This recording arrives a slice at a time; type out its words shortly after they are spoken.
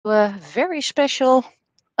a very special,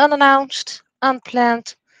 unannounced,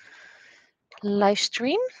 unplanned live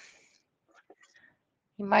stream.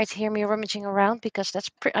 You might hear me rummaging around because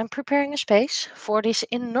I'm preparing a space for this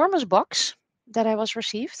enormous box that I was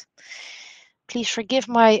received. Please forgive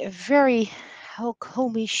my very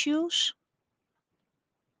homey shoes.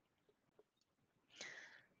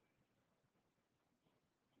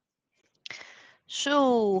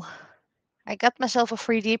 So, I got myself a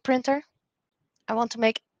 3D printer. I want to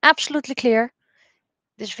make absolutely clear,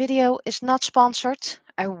 this video is not sponsored.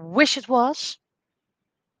 I wish it was.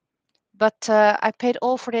 But I paid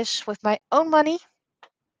all for this with my own money.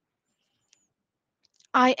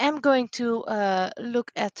 I am going to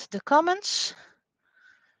look at the comments.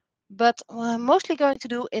 But what I'm mostly going to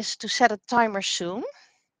do is to set a timer soon.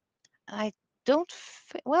 I don't,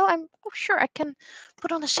 well, I'm sure I can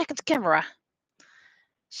put on a second camera.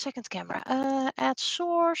 Add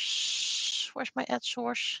source. Where's my add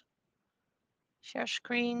source? Share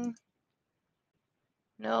screen.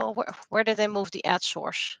 No, where did I move the add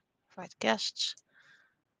source? Invite guests.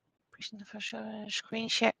 Screen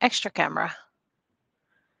share extra camera.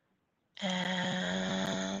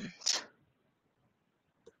 And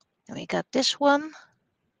then we got this one.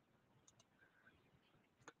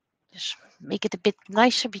 Just make it a bit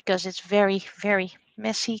nicer because it's very, very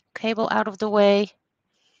messy. Cable out of the way.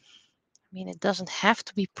 I mean, it doesn't have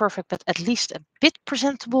to be perfect, but at least a bit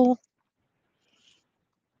presentable.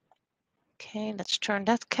 Okay, let's turn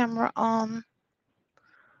that camera on.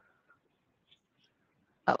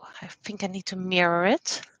 Oh, I think I need to mirror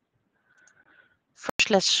it. First,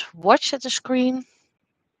 let's watch at the screen.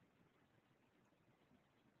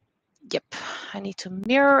 Yep, I need to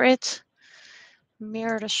mirror it.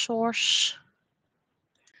 Mirror the source.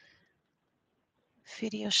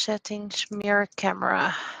 Video settings, mirror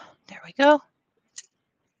camera. There we go.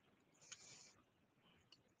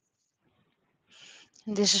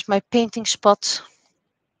 And this is my painting spot.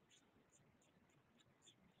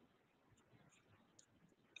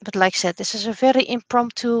 But like I said, this is a very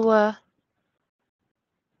impromptu.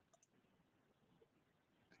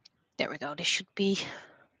 There we go. This should be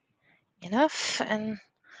enough. And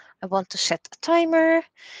I want to set a timer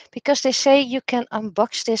because they say you can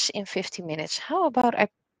unbox this in 50 minutes. How about I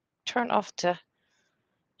turn off the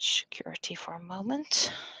security for a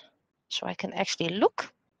moment so I can actually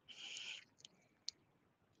look.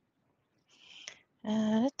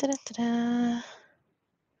 And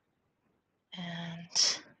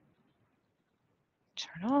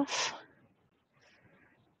turn off.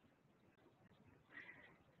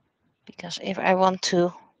 Because if I want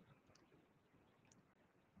to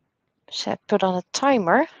put on a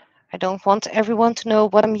timer, I don't want everyone to know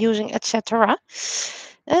what I'm using, etc.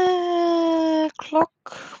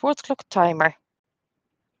 World clock timer.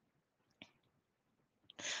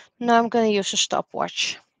 Now I'm going to use a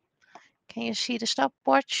stopwatch. Can you see the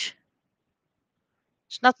stopwatch?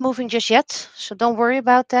 It's not moving just yet, so don't worry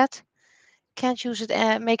about that. Can't use it,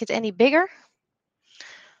 make it any bigger.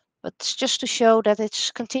 But it's just to show that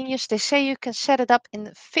it's continuous. They say you can set it up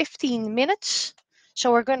in 15 minutes.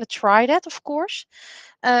 So we're going to try that, of course.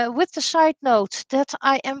 With the side note that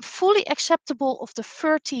I am fully acceptable of the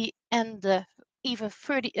 30 and the even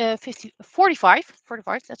 30, 50, 45,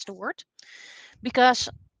 that's the word. Because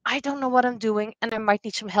I don't know what I'm doing and I might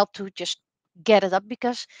need some help to just get it up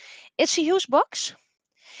because it's a huge box.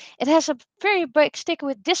 It has a very big sticker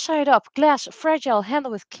with this side up, glass, fragile,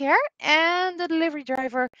 handle with care, and the delivery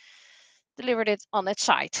driver delivered it on its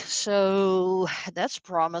side. So that's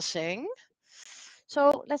promising.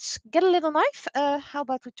 So let's get a little knife. How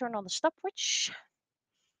about we turn on the stopwatch?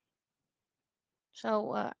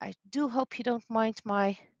 So I do hope you don't mind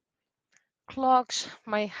my clogs,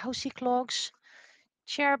 my housey clogs.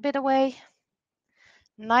 Chair a bit away.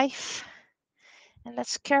 Knife. And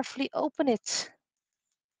let's carefully open it.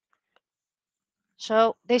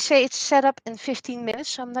 So they say it's set up in 15 minutes.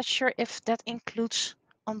 So I'm not sure if that includes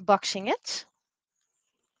unboxing it.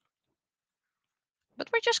 But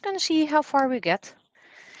we're just going to see how far we get.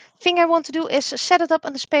 Thing I want to do is set it up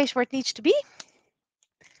in the space where it needs to be.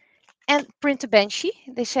 And print the Banshee.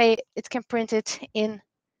 They say it can print it in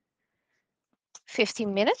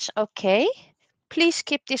 15 minutes. Okay. Please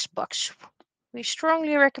keep this box. We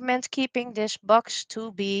strongly recommend keeping this box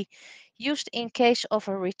to be used in case of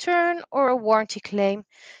a return or a warranty claim.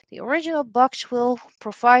 The original box will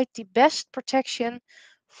provide the best protection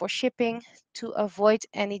for shipping to avoid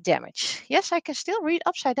any damage. Yes, I can still read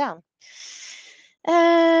upside down.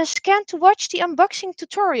 Scan to watch the unboxing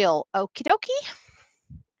tutorial. Okie dokie.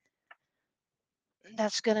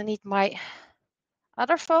 That's gonna need my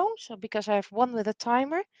other phone, so because I have one with a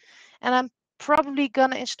timer, and I'm probably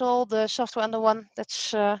gonna install the software on the one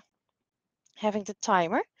that's having the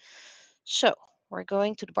timer. So we're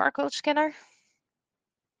going to the barcode scanner.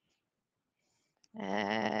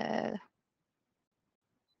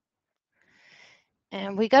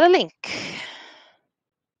 And we got a link.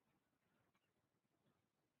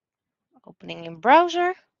 Opening in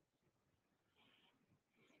browser.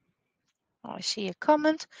 Oh, I see a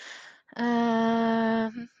comment.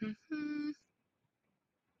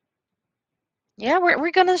 Yeah,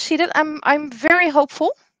 we're gonna see that. I'm very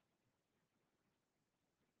hopeful.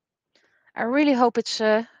 I really hope it's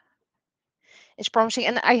promising,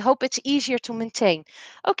 and I hope it's easier to maintain.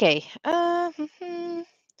 Okay.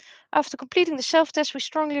 After completing the self-test, we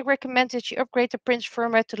strongly recommend that you upgrade the print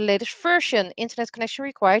firmware to the latest version. Internet connection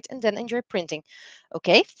required, and then enjoy printing.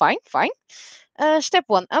 Okay, fine. Step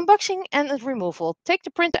 1, unboxing and removal. Take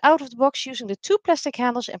the printer out of the box using the 2 plastic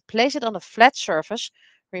handles and place it on a flat surface.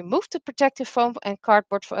 Remove the protective foam and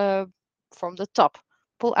cardboard from the top.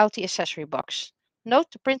 Pull out the accessory box. Note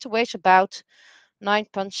the printer weighs about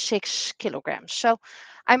 9.6 kilograms. So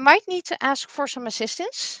I might need to ask for some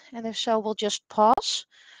assistance, and if so, we'll just pause.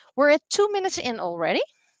 We're at 2 minutes in already.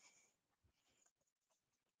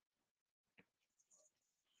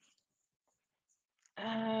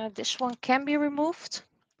 This one can be removed.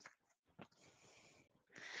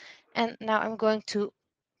 And now I'm going to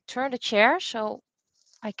turn the chair so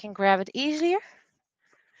I can grab it easier.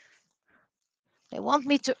 They want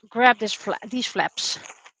me to grab these flaps.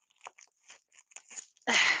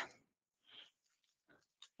 I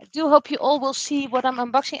do hope you all will see what I'm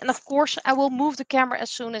unboxing. And of course, I will move the camera as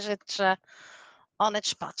soon as it's on its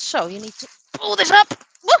spot. So you need to pull this up.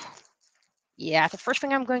 Woo! Yeah, the first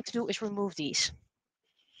thing I'm going to do is remove these.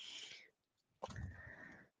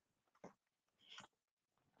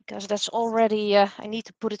 Because that's already, I need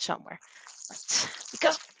to put it somewhere. Right.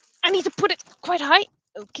 Because I need to put it quite high.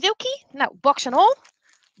 Okie dokie. Now, box and all.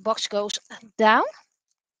 Box goes down.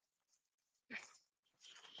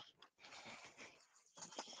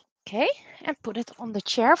 Okay, and put it on the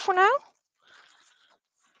chair for now.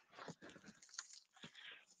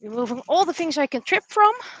 Removing all the things I can trip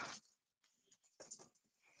from.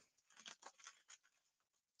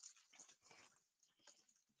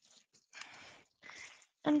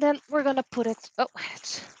 And then we're gonna put it,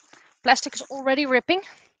 plastic is already ripping.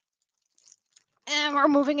 And we're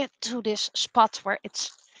moving it to this spot where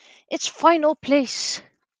it's its final place.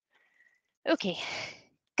 Okay,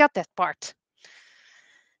 got that part.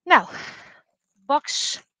 Now,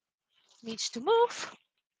 box needs to move.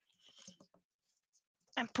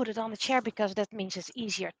 And put it on the chair because that means it's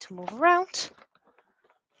easier to move around.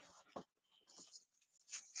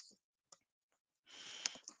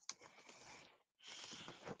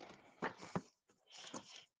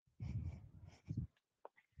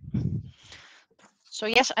 So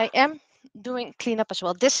yes, I am doing cleanup as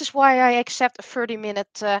well. This is why I accept a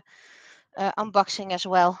 30-minute unboxing as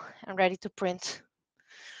well and ready to print.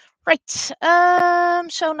 Right,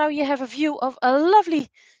 so now you have a view of a lovely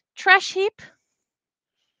trash heap.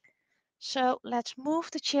 So let's move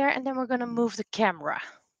the chair and then we're going to move the camera.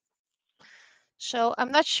 So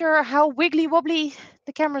I'm not sure how wiggly wobbly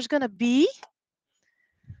the camera is going to be.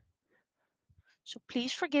 So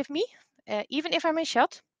please forgive me, even if I'm in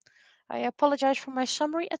shot. I apologize for my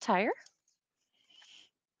summery attire.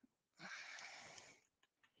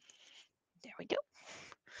 There we go.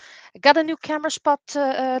 I got a new camera spot,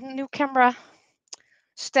 new camera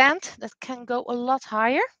stand that can go a lot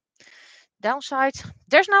higher. Downside,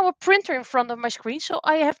 there's now a printer in front of my screen, so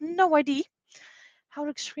I have no idea how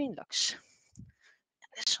the screen looks.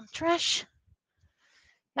 There's some trash.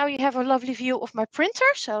 Now you have a lovely view of my printer,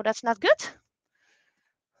 so that's not good.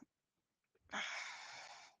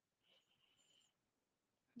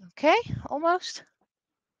 Okay, almost.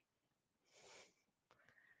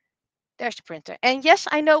 There's the printer. And yes,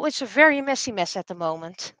 I know it's a very messy mess at the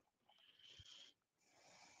moment.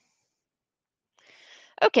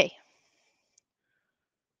 Okay.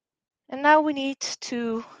 And now we need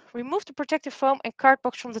to remove the protective foam and card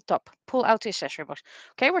box from the top. Pull out the accessory box.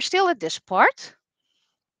 Okay, we're still at this part.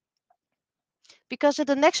 Because in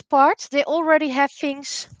the next part, they already have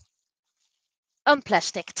things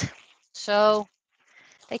unplasticed. So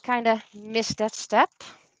they kind of missed that step.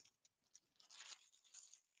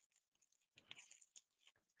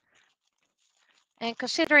 And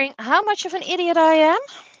considering how much of an idiot I am,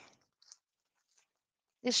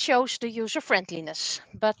 this shows the user friendliness.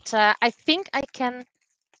 But I think I can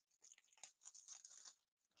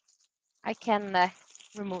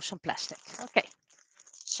remove some plastic. Okay,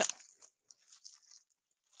 so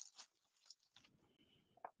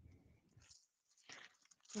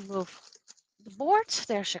remove the board.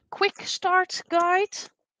 There's a quick start guide,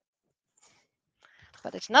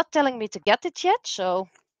 but it's not telling me to get it yet. So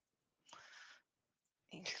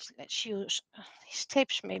let's use these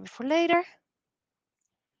tapes maybe for later.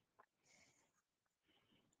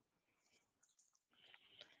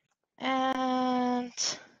 And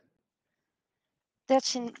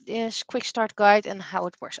that's in this quick start guide and how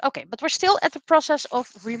it works. Okay, but we're still at the process of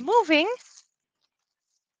removing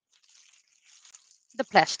the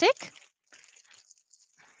plastic.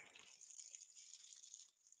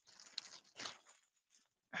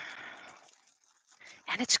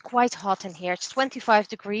 And it's quite hot in here. It's 25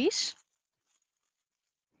 degrees.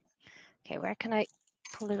 Okay, where can I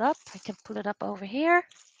pull it up? I can pull it up over here.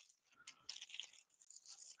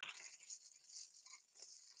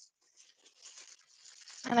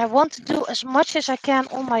 And I want to do as much as I can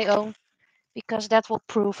on my own, because that will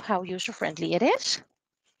prove how user-friendly it is.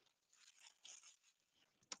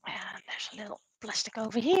 And there's a little plastic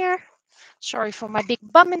over here. Sorry for my big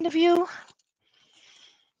bum in the view.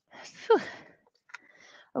 Whew.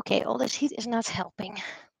 Okay, all this heat is not helping.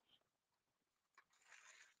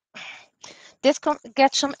 Did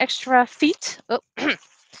get some extra feet. Oh,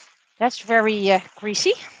 that's very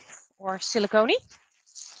greasy or silicone-y.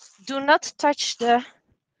 Do not touch the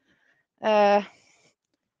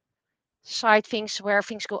side things where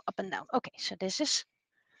things go up and down. Okay, so this is,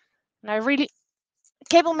 and I really,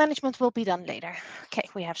 cable management will be done later. Okay,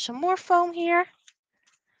 we have some more foam here.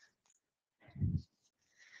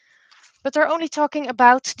 But they're only talking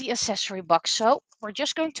about the accessory box, so we're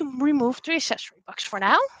just going to remove the accessory box for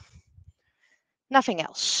now. Nothing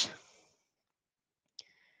else.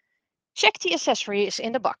 Check the accessories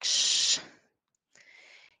in the box.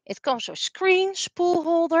 It comes with screen, spool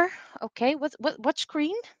holder. Okay, what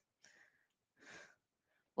screen?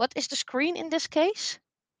 What is the screen in this case?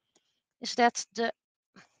 Is that the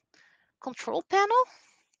control panel?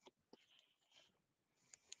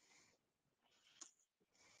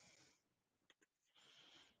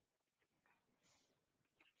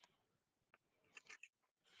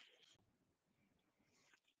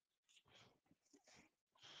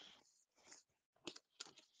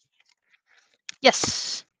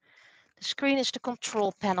 Yes, the screen is the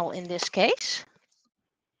control panel in this case.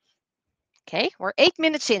 Okay, we're 8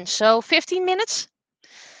 minutes in, so 15 minutes.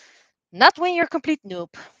 Not when you're a complete noob.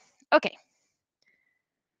 Okay,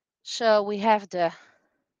 so we have the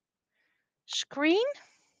screen.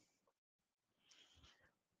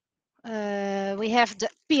 We have the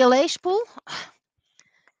PLA spool.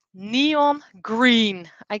 Neon green.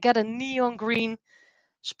 I got a neon green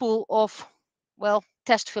spool of, well,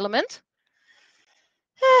 test filament.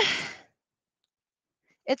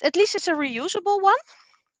 At least it's a reusable one.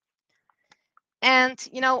 And,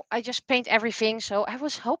 you know, I just paint everything. So I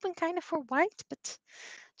was hoping kind of for white, but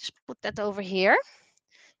just put that over here.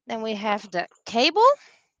 Then we have the cable.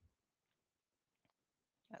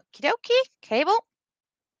 Okie dokie, cable.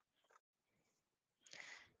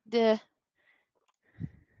 The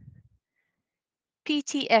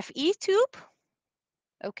PTFE tube.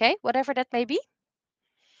 Okay, whatever that may be.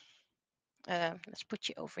 Let's put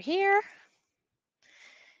you over here.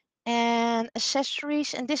 And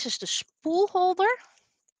accessories. And this is the spool holder.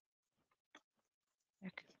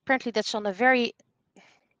 Apparently that's on a very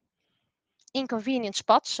inconvenient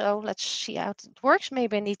spot. So let's see how it works.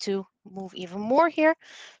 Maybe I need to move even more here.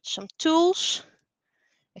 Some tools,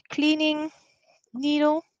 a cleaning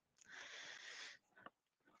needle.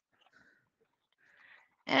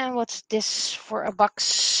 And what's this for a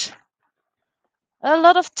box? A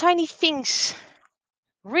lot of tiny things.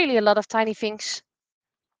 Really a lot of tiny things.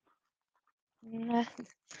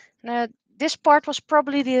 This part was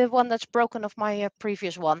probably the one that's broken off my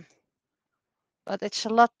previous one. But it's a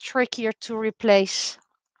lot trickier to replace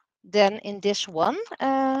than in this one.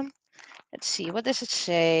 Let's see, what does it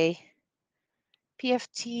say?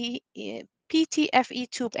 PTFE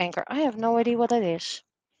tube anchor. I have no idea what that is.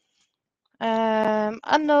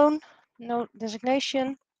 Unknown, no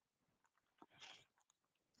designation.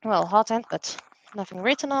 Well, hot end, but nothing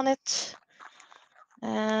written on it.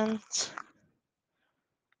 And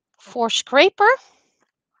for scraper.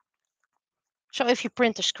 So if you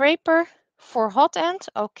print a scraper for hot end,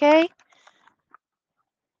 okay.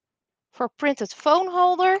 For printed phone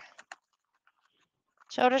holder.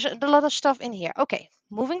 So there's a lot of stuff in here. Okay,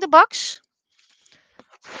 moving the box.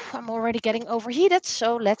 I'm already getting overheated,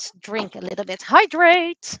 so let's drink a little bit.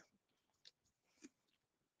 Hydrate.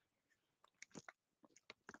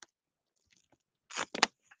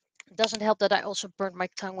 Doesn't help that I also burned my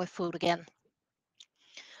tongue with food again.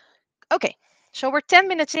 Okay, so we're 10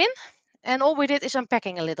 minutes in, and all we did is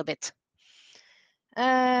unpacking a little bit.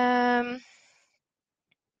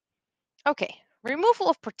 Okay, removal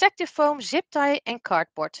of protective foam, zip tie and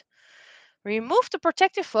cardboard. Remove the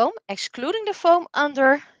protective foam, excluding the foam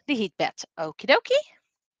under the heat bed. Okie dokie.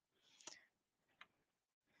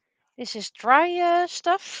 This is dry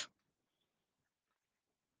stuff.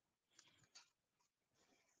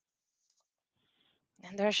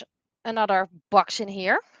 And there's another box in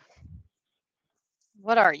here.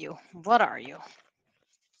 What are you? What are you?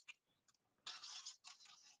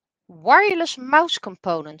 Wireless mouse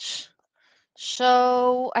components.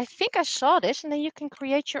 So I think I saw this, and then you can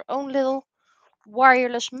create your own little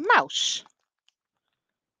wireless mouse.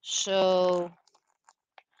 So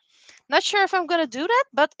not sure if I'm going to do that,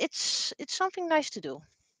 but it's something nice to do.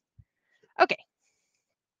 Okay.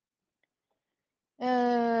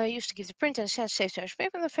 Used to give the printer and send safe to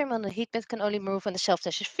paper, and the frame on the heat bed can only move when the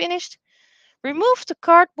self-test is finished. Remove the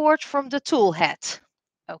cardboard from the tool head.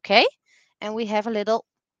 Okay. And we have a little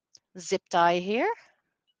zip tie here.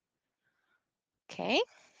 Okay.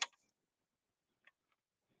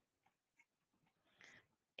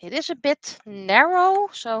 It is a bit narrow,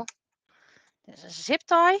 so there's a zip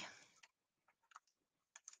tie.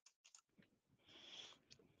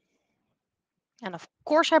 And of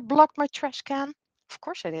course I blocked my trash can. Of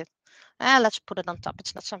course I did. Let's put it on top.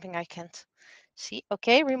 It's not something I can't see.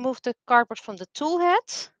 Okay, remove the cardboard from the tool head.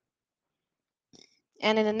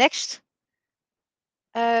 And in the next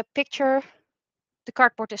picture, the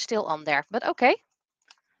cardboard is still on there, but okay.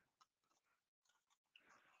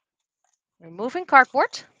 Removing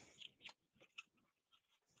cardboard.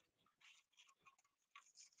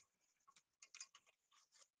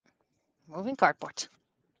 Moving cardboard.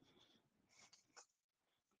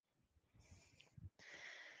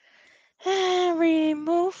 And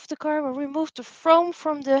remove the cardboard. Remove the foam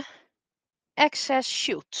from the excess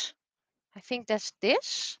chute. I think that's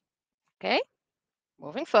this. Okay.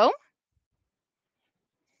 Moving foam.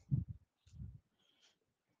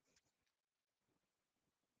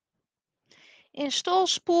 Install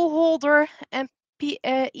spool holder and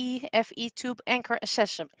PEFE tube anchor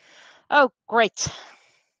accessory. Oh, great.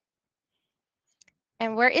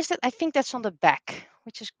 And where is it? I think that's on the back,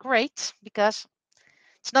 which is great because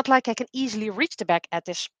it's not like I can easily reach the back at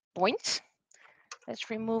this point. Let's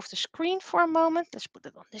remove the screen for a moment. Let's put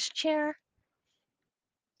it on this chair.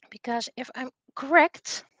 Because if I'm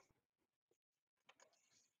correct,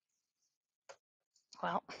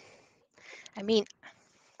 well, I mean,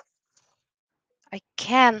 I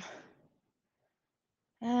can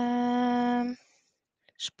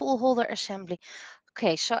spool holder assembly.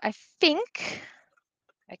 Okay, so I think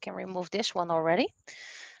I can remove this one already.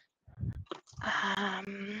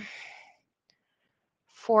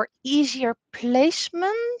 For easier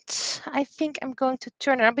placement, I think I'm going to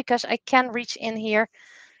turn it on because I can reach in here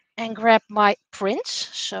and grab my prints.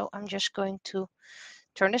 So I'm just going to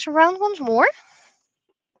turn this around once more.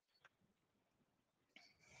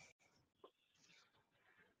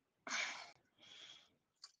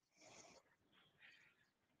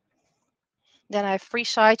 Then I have 3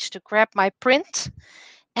 sides to grab my print,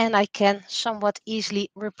 and I can somewhat easily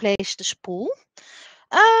replace the spool.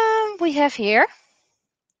 We have here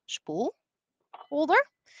spool holder,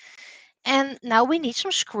 and now we need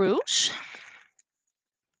some screws.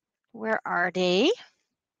 Where are they?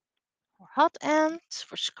 For hot end,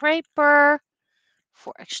 for scraper,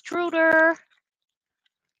 for extruder,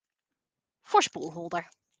 for spool holder.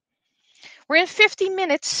 We're in 15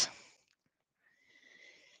 minutes.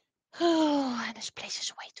 Oh, and this place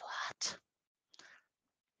is way too hot.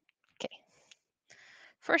 Okay.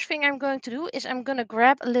 First thing I'm going to do is I'm going to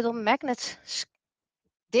grab a little magnet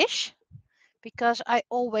dish because I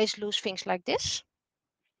always lose things like this.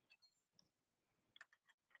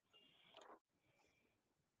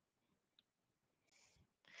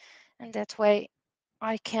 And that way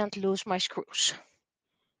I can't lose my screws.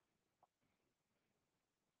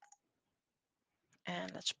 And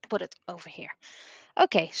let's put it over here.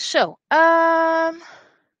 Okay, so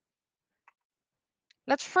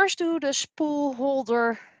let's first do the spool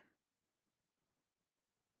holder.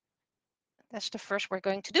 That's the first we're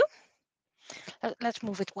going to do. Let's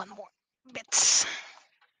move it one more bit.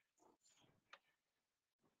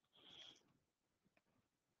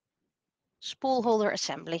 Spool holder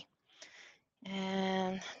assembly.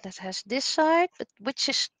 And that has this side, but which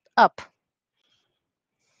is up.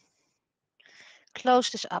 Close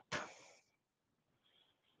this up.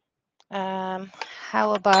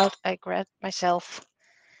 How about I grab myself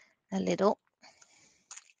a little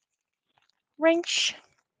wrench.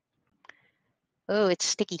 Oh, it's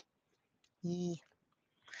sticky. And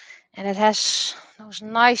it has those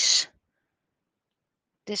nice,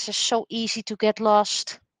 this is so easy to get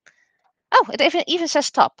lost. Oh, it even says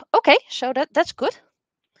stop. Okay, so that's good.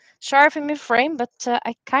 Sorry if I'm in frame, but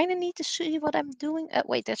I kind of need to see what I'm doing.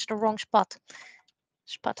 Wait, that's the wrong spot.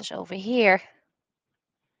 Spot is over here.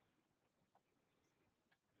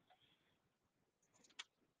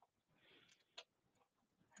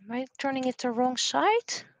 Am I turning it the wrong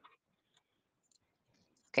side?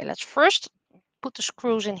 Okay, let's first put the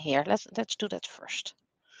screws in here. Let's do that first.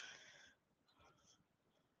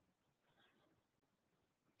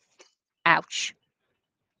 Ouch.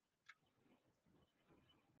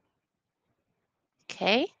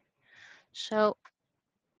 Okay, so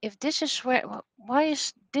if this is where, why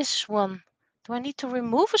is this one? Do I need to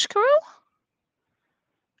remove a screw?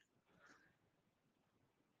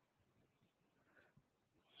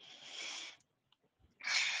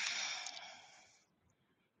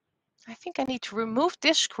 I think I need to remove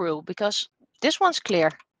this screw because this one's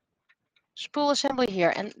clear. Spool assembly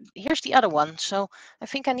here, and here's the other one. So I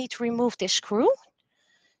think I need to remove this screw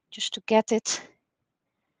just to get it.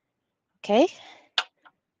 Okay.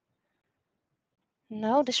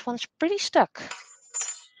 No, this one's pretty stuck.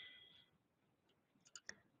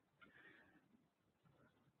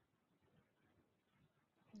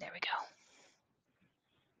 There we go.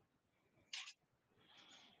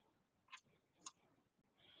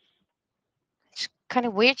 It's kind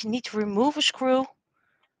of weird. You need to remove a screw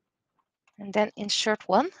and then insert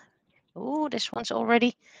one. Oh, this one's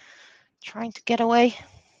already trying to get away.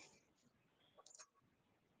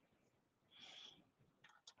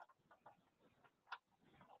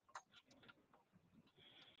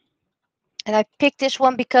 And I picked this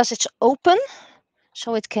one because it's open,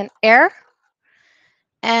 so it can air.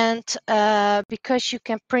 And because you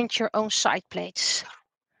can print your own side plates.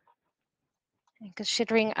 And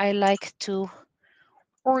considering I like to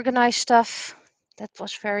organize stuff, that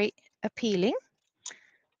was very appealing.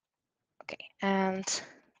 Okay, and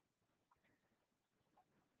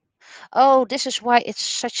oh, this is why it's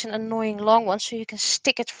such an annoying long one, so you can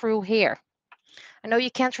stick it through here. I know you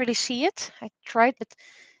can't really see it. I tried, but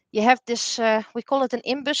you have this, we call it an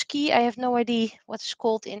imbus key. I have no idea what it's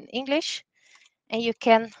called in English. And you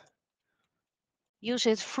can use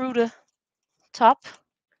it through the top.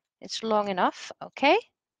 It's long enough, okay.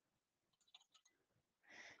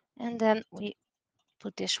 And then we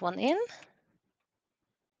put this one in.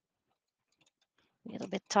 A little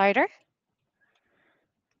bit tighter.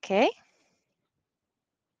 Okay.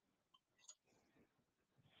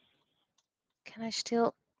 Can I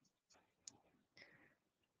still?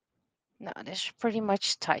 No, this is pretty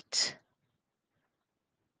much tight.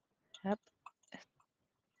 Yep.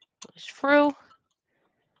 Put this through.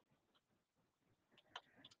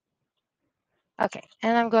 Okay,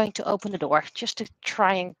 and I'm going to open the door just to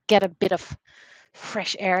try and get a bit of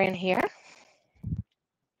fresh air in here.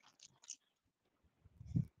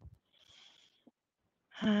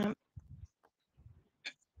 There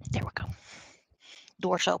we go.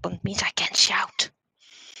 Doors open means I can shout.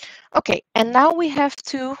 Okay, and now we have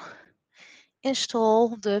to install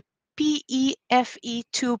the PEFE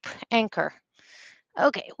tube anchor.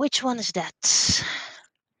 Okay, which one is that?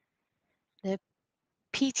 The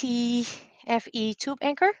PTFE tube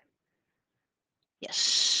anchor?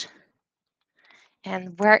 Yes.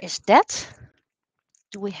 And where is that?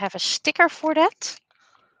 Do we have a sticker for that?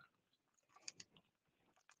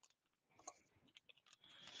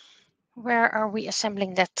 Where are we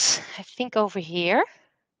assembling that? I think over here.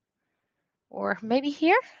 Or maybe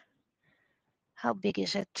here? How big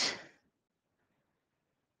is it?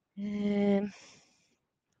 Can't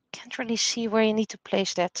really see where you need to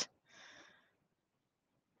place that.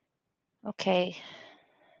 Okay.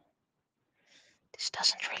 This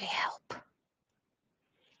doesn't really help.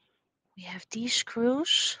 We have these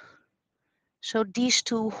screws. So these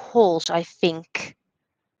two holes, I think.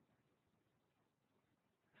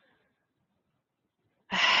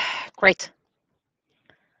 Great.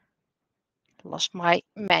 Lost my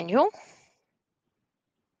manual.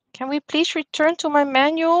 Can we please return to my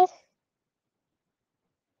manual?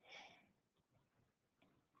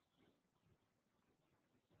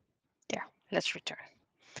 There, let's return.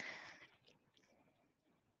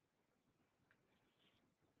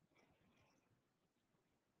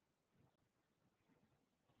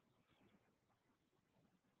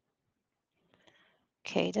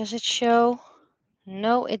 Okay, does it show?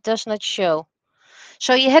 No, it does not show.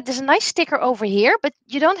 So you had this nice sticker over here, but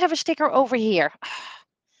you don't have a sticker over here.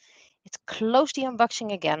 It's close the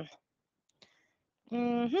unboxing again.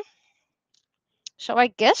 So I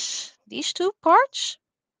guess these two parts.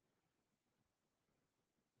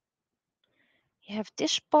 You have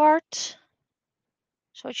this part.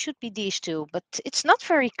 So it should be these two, but it's not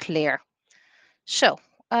very clear. So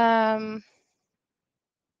let's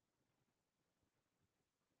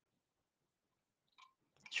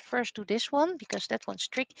first do this one because that one's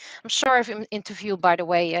tricky. I'm sorry if I'm interview, by the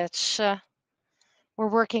way. It's we're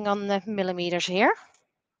working on the millimeters here.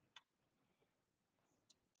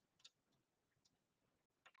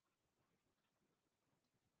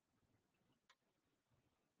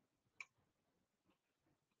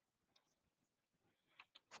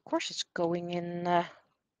 Of course, it's going in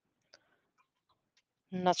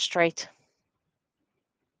not straight.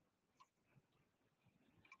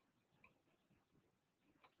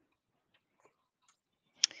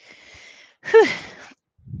 Whew.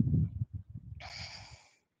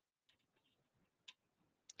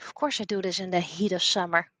 Of course, I do this in the heat of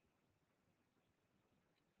summer.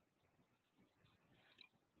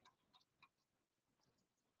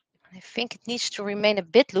 I think it needs to remain a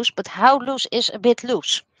bit loose, but how loose is a bit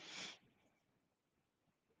loose?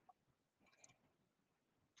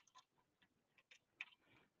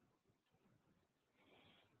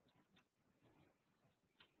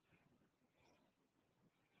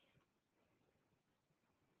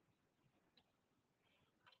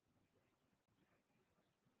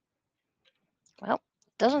 Well,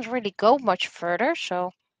 it doesn't really go much further,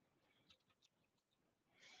 so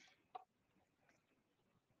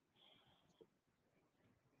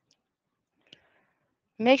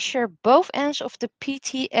make sure both ends of the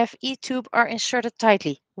PTFE tube are inserted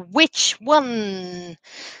tightly. Which one?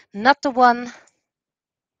 Not the one.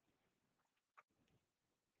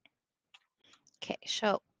 Okay,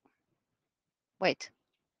 so wait.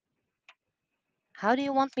 How do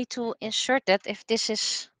you want me to insert that if this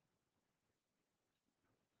is...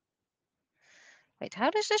 Wait,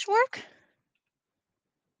 how does this work?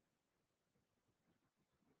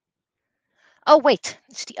 Oh, wait,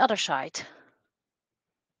 it's the other side.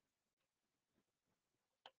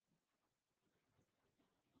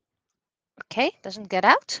 Okay, doesn't get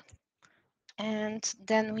out. And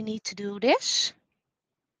then we need to do this.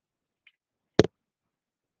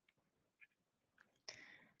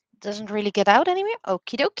 Doesn't really get out anywhere.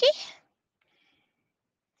 Okie dokie.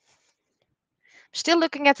 Still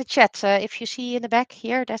looking at the chat. If you see in the back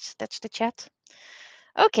here, that's the chat.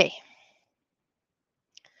 Okay.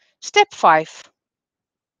 Step 5.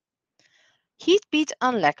 Heat bead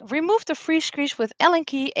unlock. Remove the freeze grease with Allen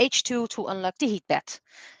key H2 to unlock the heat bed.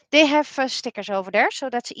 They have stickers over there, so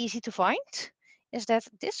that's easy to find. Is that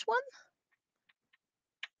this one?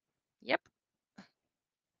 Yep.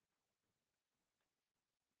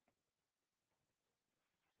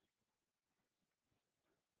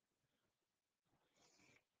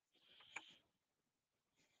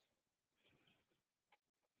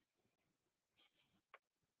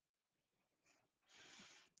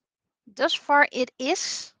 Thus far, it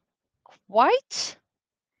is quite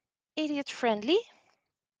idiot friendly,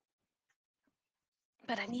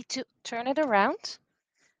 but I need to turn it around.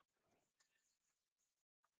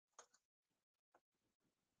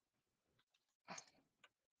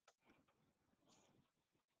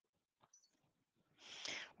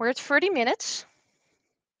 We're at 30 minutes.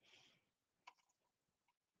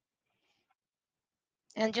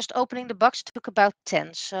 And just opening the box took about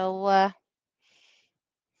 10. So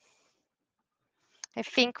I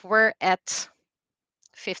think we're at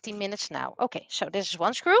 15 minutes now. Okay, so this is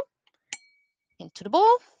one screw into the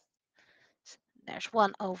ball. There's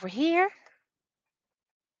one over here.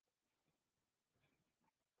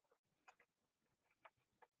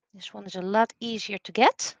 This one is a lot easier to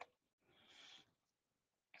get.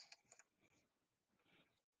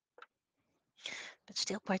 But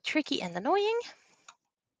still quite tricky and annoying.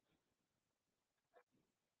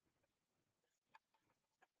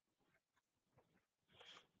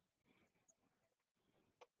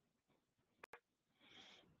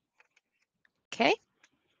 Okay.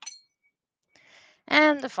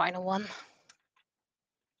 And the final one.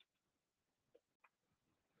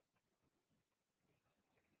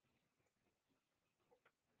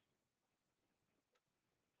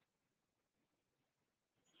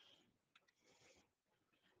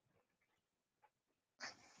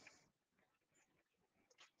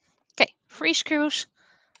 Okay, 3 screws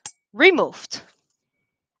removed.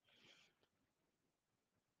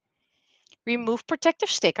 Remove protective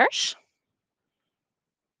stickers.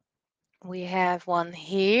 We have one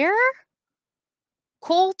here.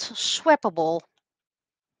 Cold swappable.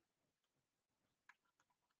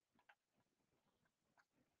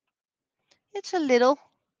 It's a little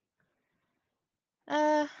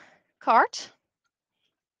card.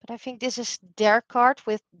 But I think this is their card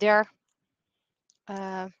with their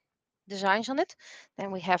designs on it.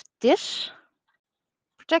 Then we have this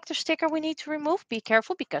protective sticker we need to remove. Be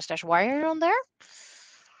careful because there's wire on there.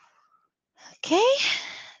 Okay,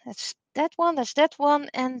 that's that one, that's that one,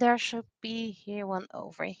 and there should be here one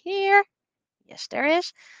over here. Yes, there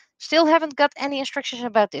is. Still haven't got any instructions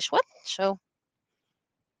about this one, so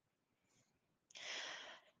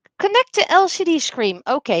connect the LCD screen.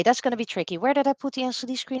 Okay, that's going to be tricky. Where did I put the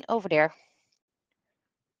LCD screen? Over there.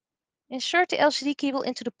 Insert the LCD cable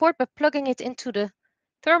into the port by plugging it into the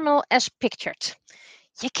terminal as pictured.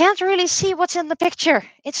 You can't really see what's in the picture.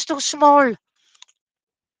 It's too small.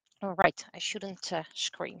 All right, I shouldn't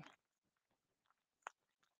scream.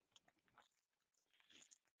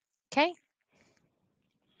 Okay.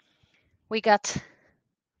 We got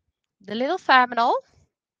the little terminal.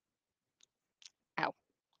 Ow.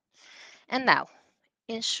 And now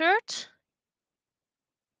insert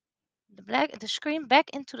the screen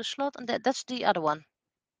back into the slot, and that's the other one.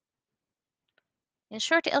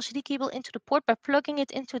 Insert the LCD cable into the port by plugging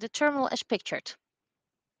it into the terminal as pictured.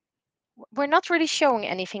 We're not really showing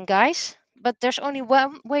anything, guys, but there's only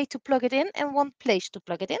one way to plug it in and one place to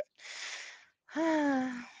plug it in.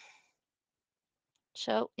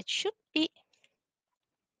 So it should be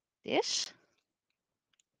this.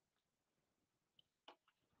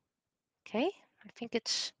 Okay, I think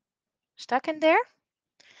it's stuck in there.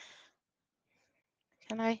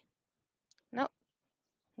 Can I? No,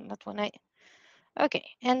 not when I. Okay,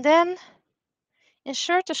 and then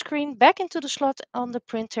insert the screen back into the slot on the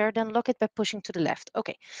printer, then lock it by pushing to the left.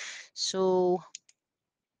 Okay, so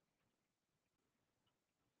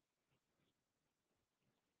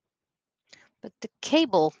but the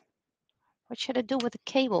cable, what should I do with the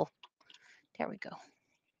cable? There we go.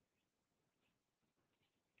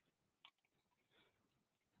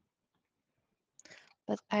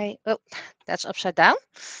 But oh, that's upside down.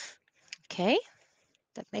 Okay,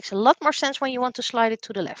 that makes a lot more sense when you want to slide it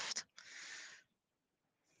to the left.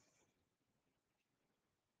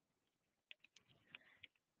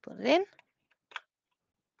 Put it in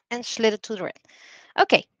and slid it to the right.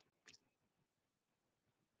 Okay.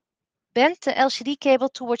 Bend the LCD cable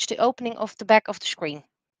towards the opening of the back of the screen.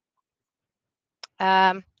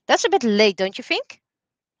 That's a bit late, don't you think?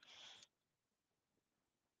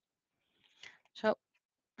 So,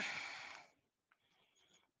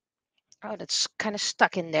 oh, that's kind of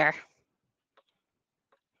stuck in there.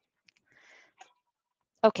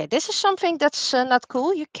 Okay, this is something that's not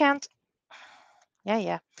cool. You can't,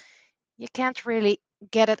 yeah, you can't really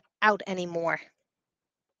get it out anymore.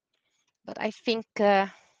 But I think,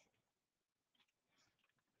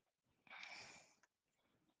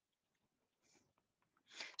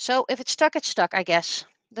 so if it's stuck, I guess.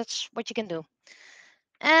 That's what you can do.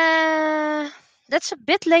 That's a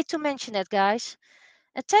bit late to mention it, guys.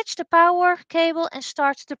 Attach the power cable and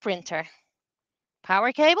start the printer.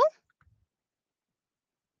 Power cable.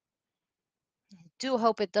 Do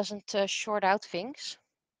hope it doesn't short out things.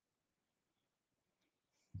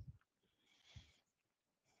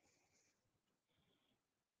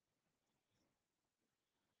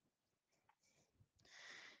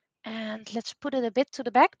 And let's put it a bit to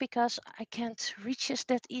the back because I can't reach this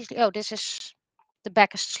that easily. Oh, this is the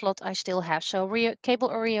backest slot I still have. So cable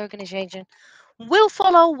reorganization will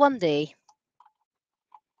follow one day.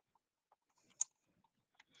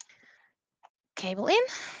 Cable in.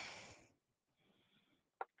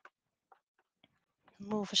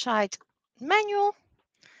 Move aside manual.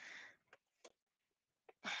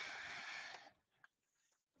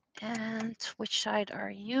 And which side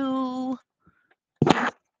are you?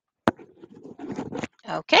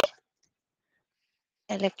 Okay.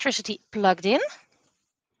 Electricity plugged in.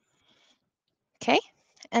 Okay.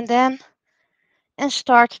 And then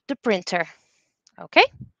start the printer. Okay.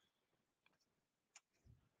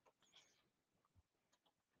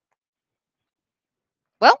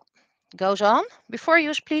 Well, goes on. Before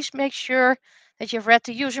use, please make sure that you've read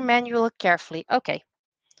the user manual carefully. Okay.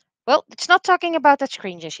 Well, it's not talking about that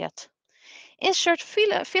screen just yet. Insert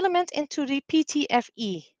filament into the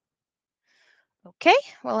PTFE. Okay,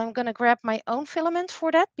 well, I'm going to grab my own filament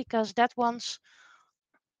for that because that one's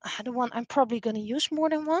the one I'm probably going to use more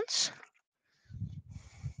than once.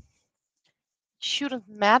 Shouldn't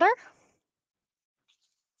matter.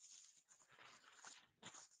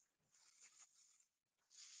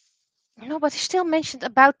 Nobody still mentioned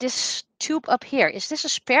about this tube up here. Is this a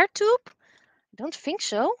spare tube? I don't think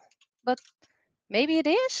so, but maybe it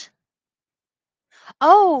is.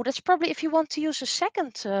 Oh, that's probably if you want to use a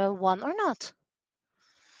second one or not.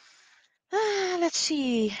 Let's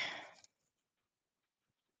see.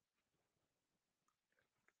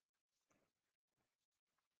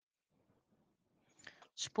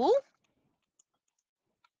 Spool.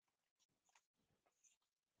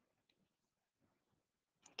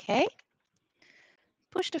 Okay.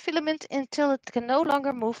 Push the filament until it can no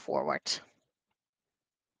longer move forward.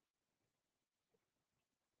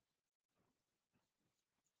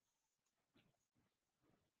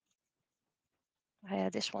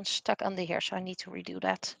 This one's stuck under here, so I need to redo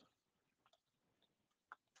that.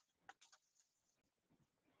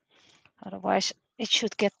 Otherwise, it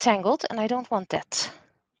should get tangled, and I don't want that.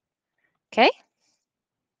 Okay?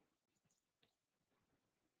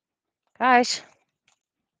 Guys,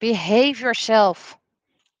 behave yourself.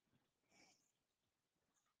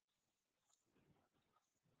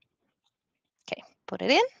 Okay, put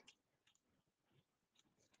it in.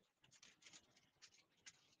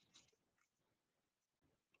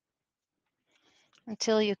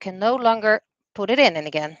 Until you can no longer put it in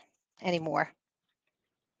again anymore.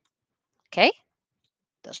 Okay?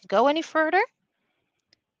 Doesn't go any further.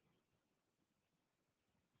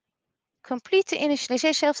 Complete the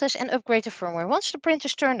initialization self-test and upgrade the firmware. Once the print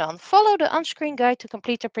is turned on, follow the on-screen guide to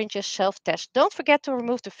complete the print's self-test. Don't forget to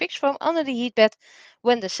remove the fixed foam under the heat bed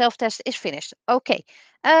when the self-test is finished. Okay,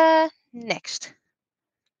 next.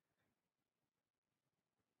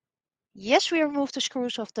 Yes, we remove the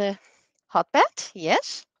screws of the hot bed.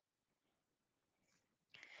 Yes.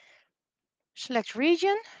 Select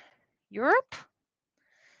region, Europe.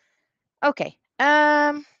 Okay,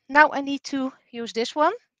 now I need to use this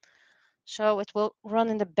one. So it will run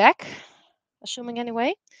in the back, assuming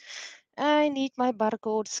anyway. I need my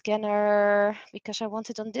barcode scanner because I want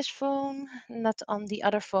it on this phone, not on the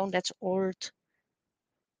other phone that's old.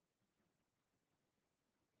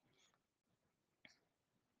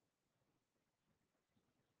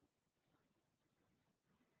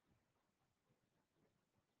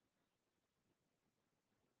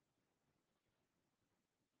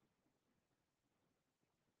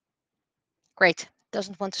 Great,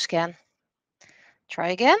 doesn't want to scan. Try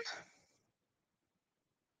again.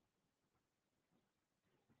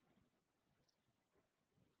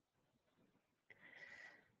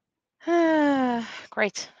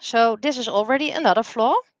 Great, so this is already another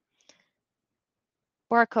flaw.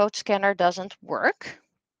 Barcode scanner doesn't work.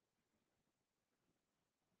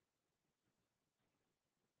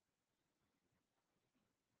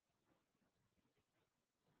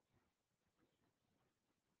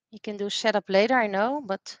 You can do setup later, I know,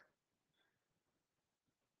 but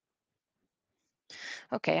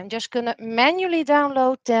okay, I'm just gonna manually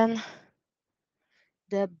download then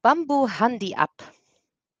the Bambu Handy app.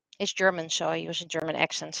 It's German, so I use a German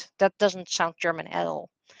accent. That doesn't sound German at all.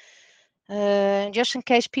 Just in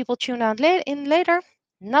case people tune out in later,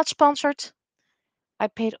 not sponsored. I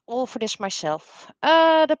paid all for this myself.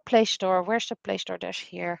 The Play Store. Where's the Play Store? There's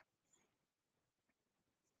here.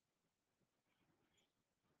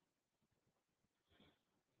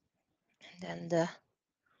 And then the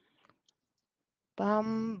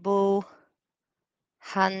Bambu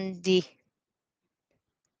Handy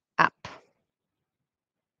app.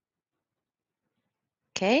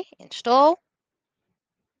 Okay, install.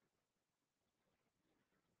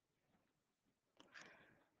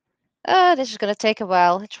 This is going to take a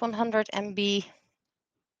while. It's 100 MB.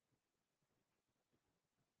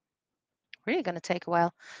 Really going to take a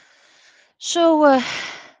while. So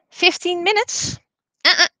 15 minutes.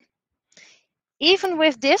 Even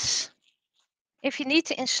with this, if you need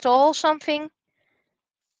to install something,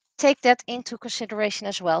 take that into consideration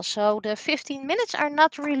as well. So the 15 minutes are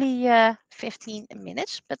not really 15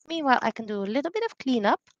 minutes, but meanwhile I can do a little bit of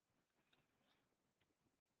cleanup.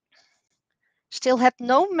 Still had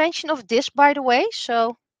no mention of this, by the way,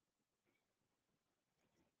 so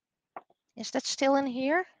is that still in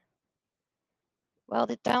here? Well,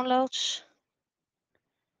 the downloads.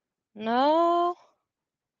 No,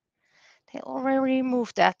 they already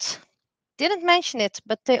removed that. Didn't mention it,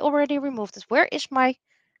 but they already removed it. Where is my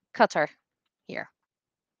cutter? Here.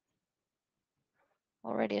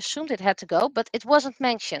 Already assumed it had to go, but it wasn't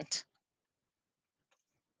mentioned.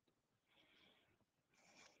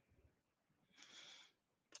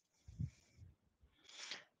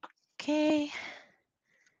 Okay.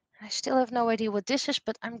 I still have no idea what this is,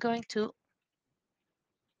 but I'm going to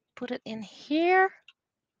put it in here.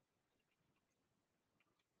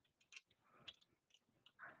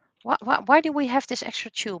 Why do we have this extra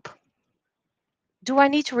tube? Do I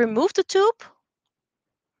need to remove the tube?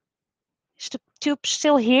 Is the tube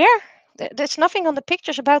still here? There's nothing on the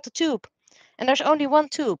pictures about the tube. And there's only one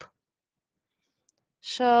tube.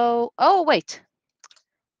 So, oh, wait.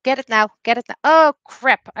 Get it now. Get it now. Oh,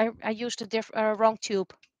 crap. I used the wrong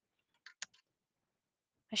tube.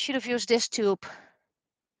 I should have used this tube.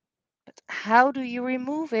 But how do you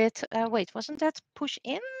remove it? Wait, wasn't that push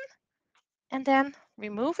in and then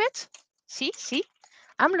remove it? See?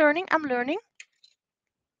 I'm learning.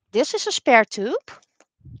 This is a spare tube.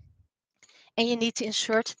 And you need to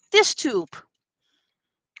insert this tube.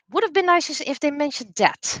 Would have been nice if they mentioned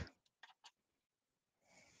that.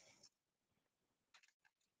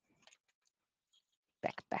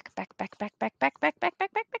 Back, back, back, back, back, back, back, back, back,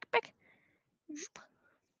 back, back, back, back.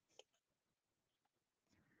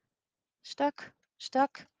 Stuck,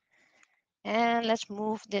 stuck. And let's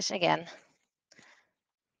move this again.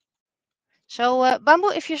 So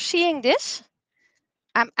Bambu, if you're seeing this,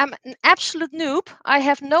 I'm an absolute noob. I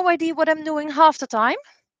have no idea what I'm doing half the time.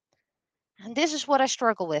 And this is what I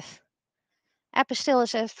struggle with. App is still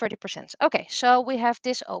is at 30%. Okay, so we have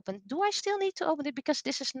this open. Do I still need to open it because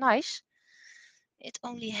this is nice? It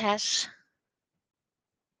only has...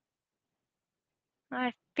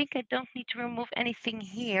 I think I don't need to remove anything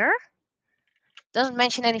here. Doesn't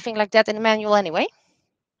mention anything like that in the manual anyway.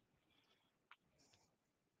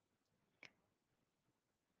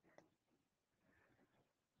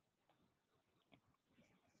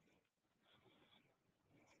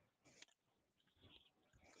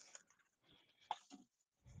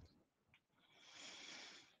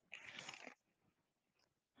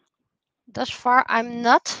 Thus far, I'm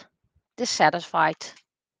not dissatisfied.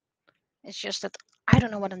 It's just that I don't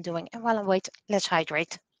know what I'm doing. And while I wait, let's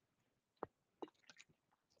hydrate.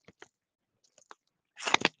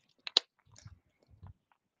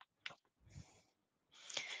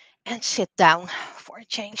 And sit down for a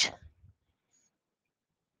change.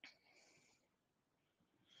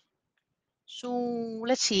 So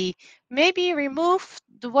let's see. Maybe remove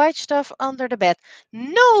the white stuff under the bed.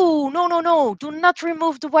 No, no, no, no. Do not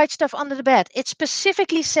remove the white stuff under the bed. It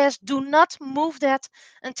specifically says do not move that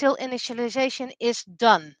until initialization is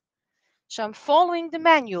done. So I'm following the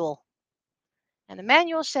manual. And the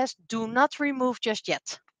manual says do not remove just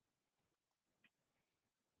yet.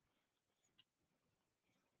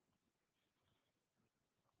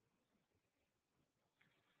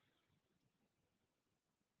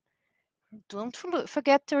 Don't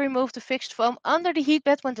forget to remove the fixed foam under the heat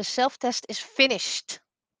bed when the self-test is finished.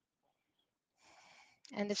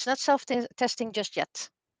 And it's not self-testing just yet.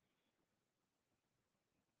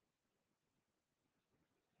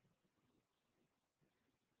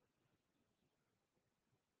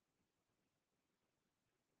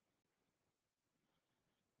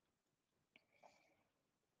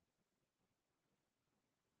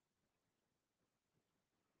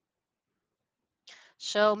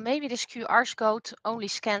 So maybe this QR code only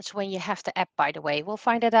scans when you have the app, by the way. We'll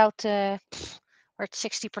find it out. We're at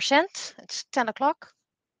 60%. It's 10 o'clock.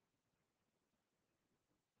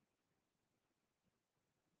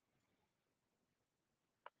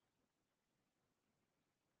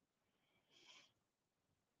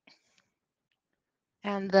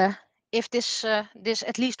 And if this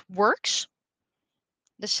at least works,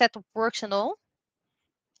 the setup works and all,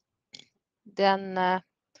 then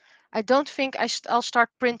I don't think I'll start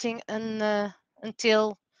printing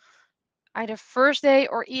until either Thursday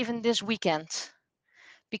or even this weekend,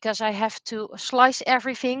 because I have to slice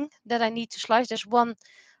everything that I need to slice. There's one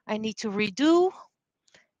I need to redo.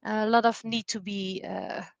 A lot of need to be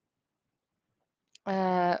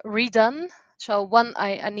redone. So one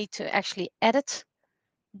I need to actually edit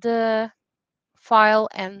the file,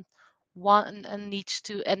 and one needs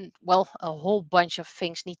to, and well, a whole bunch of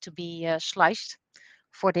things need to be sliced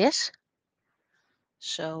for this.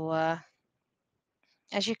 So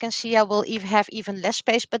as you can see, I will even have even less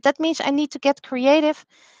space, but that means I need to get creative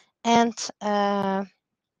and not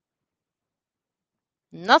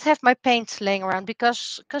have my paint laying around,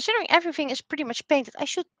 because considering everything is pretty much painted, I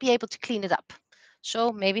should be able to clean it up.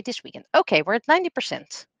 So maybe this weekend. Okay, we're at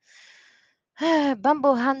 90%.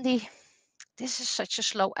 Bambu Handy. This is such a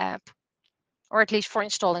slow app, or at least for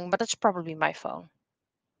installing, but it's probably my phone.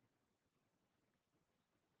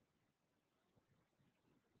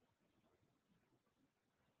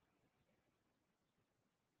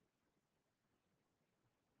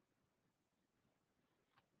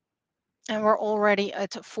 And we're already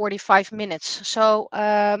at 45 minutes. So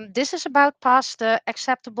this is about past the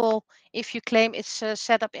acceptable if you claim it's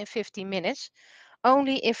set up in 15 minutes,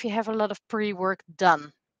 only if you have a lot of pre-work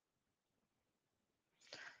done.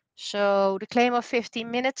 So the claim of 15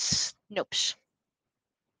 minutes, nope.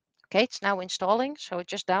 Okay, it's now installing. So it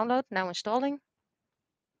just download, now installing.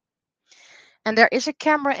 And there is a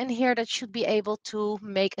camera in here that should be able to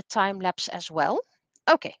make a time lapse as well.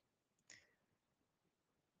 Okay.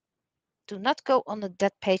 Do not go on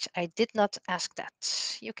that page. I did not ask that.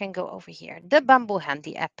 You can go over here. The Bambu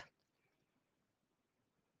Handy app.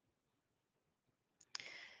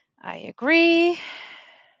 I agree.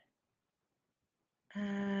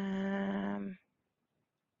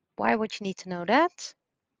 Why would you need to know that?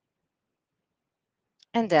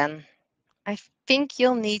 And then I think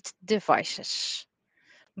you'll need devices.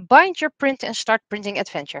 Bind your print and start printing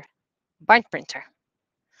adventure. Bind printer.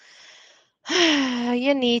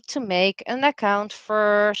 You need to make an account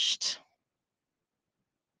first.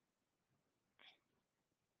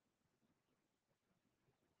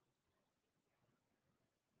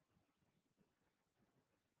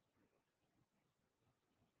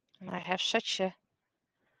 And I have such a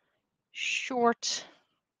short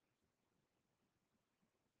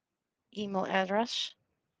email address.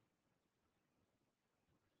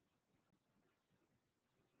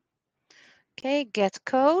 Okay, get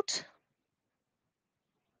code.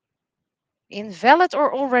 Invalid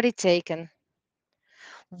or already taken?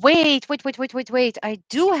 Wait. I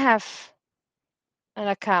do have an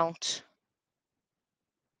account.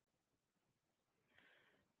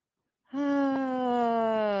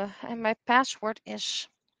 And my password is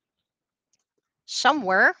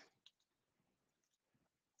somewhere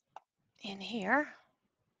in here.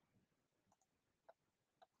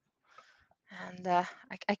 And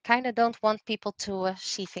I kind of don't want people to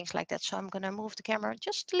see things like that. So I'm going to move the camera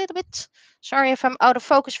just a little bit. Sorry if I'm out of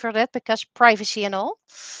focus for that, because privacy and all.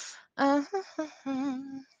 Uh,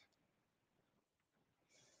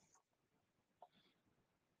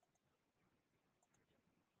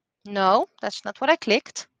 no, that's not what I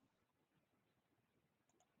clicked.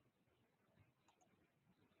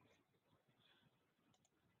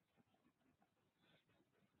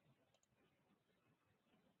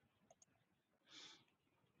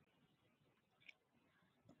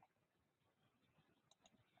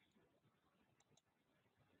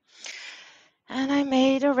 And I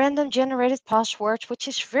made a random generated password, which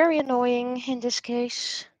is very annoying in this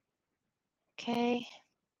case. Okay.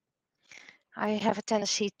 I have a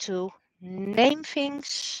tendency to name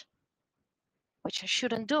things, which I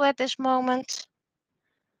shouldn't do at this moment.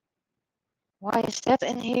 Why is that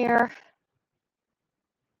in here?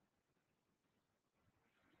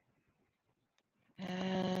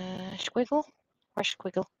 Squiggle? Where's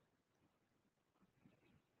squiggle?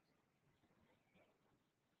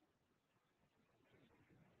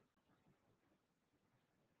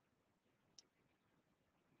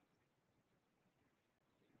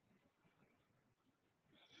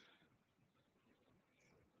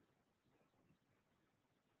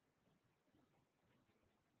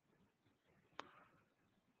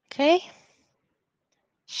 Okay.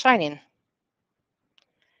 Sign in.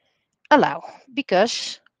 Allow,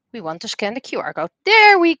 because we want to scan the QR code.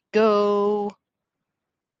 There we go.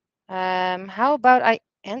 How about I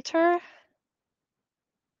enter?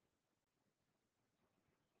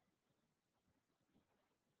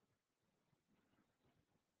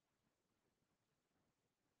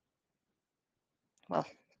 Well,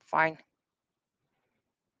 fine.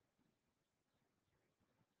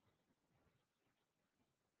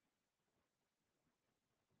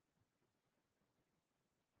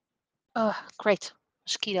 Great.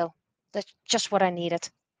 Mosquito. That's just what I needed.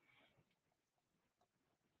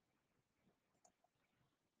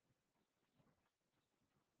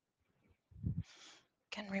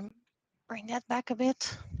 Can we bring that back a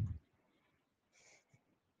bit?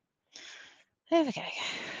 Okay.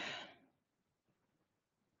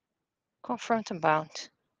 Confirmed and bound.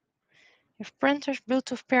 If printer's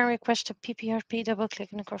Bluetooth pairing request a PPRP, double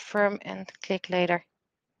click and confirm and click later.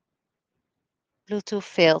 Bluetooth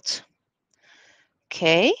failed.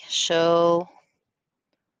 Okay, so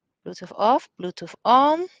Bluetooth off, Bluetooth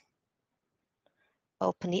on.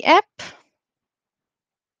 Open the app.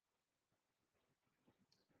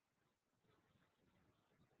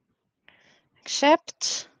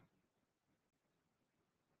 Accept.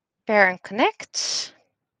 Pair and connect.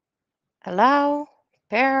 Allow.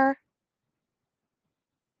 Pair.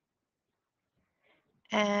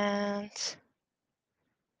 And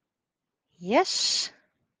yes.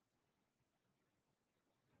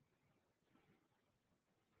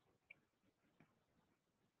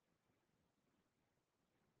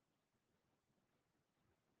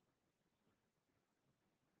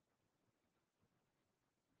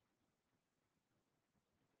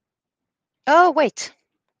 Oh, wait.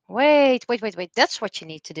 Wait. That's what you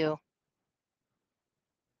need to do.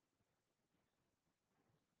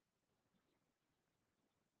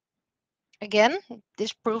 Again,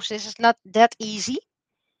 this proves this is not that easy.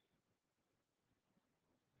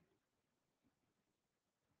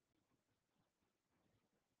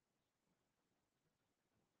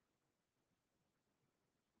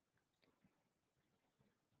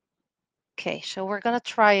 Okay, so we're going to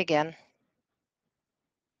try again.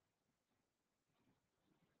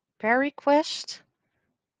 Pair request.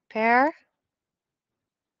 Pair.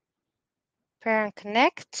 Pair and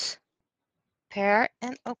connect. pair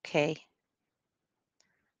and OK.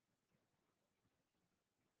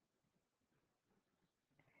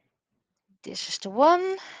 This is the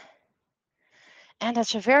one. And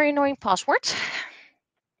that's a very annoying password.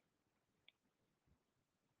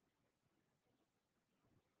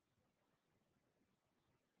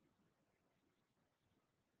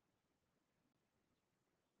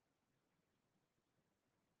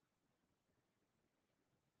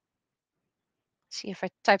 See if I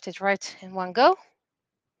typed it right in one go.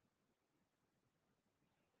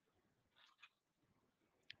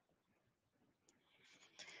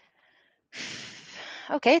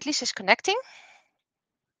 Okay, at least it's connecting.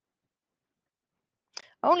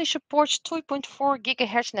 Only supports 2.4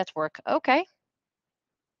 gigahertz network. Okay.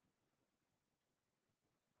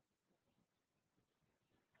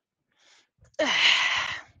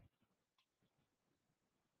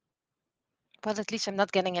 But at least I'm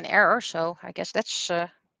not getting an error, so I guess that's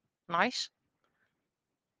nice.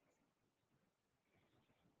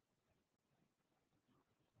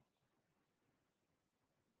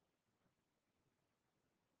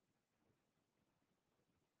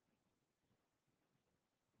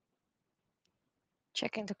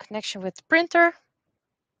 Checking the connection with the printer.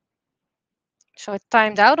 So it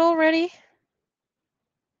timed out already.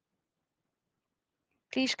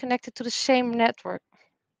 Please connect it to the same network.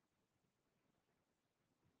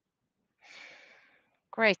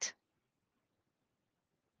 Great.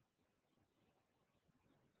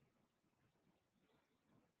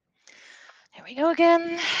 There we go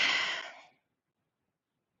again.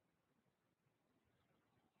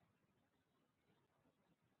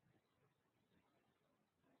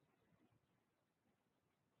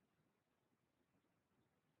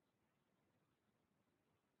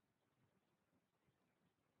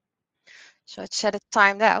 So it said it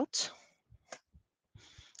timed out.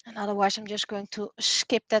 And otherwise, I'm just going to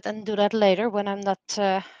skip that and do that later when I'm not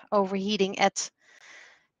overheating at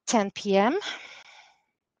 10 p.m.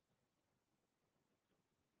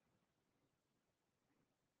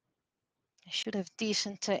 I should have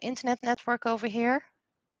decent internet network over here.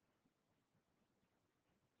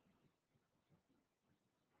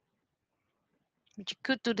 But you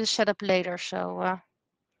could do this setup later, so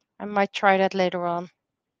I might try that later on.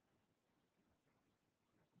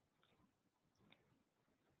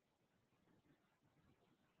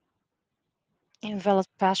 Invalid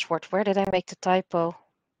password. Where did I make the typo?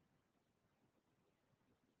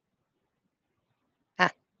 Ah,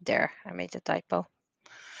 there. I made the typo.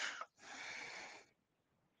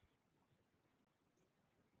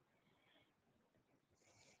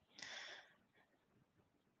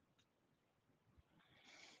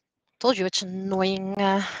 Told you it's an annoying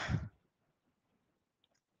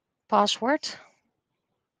password.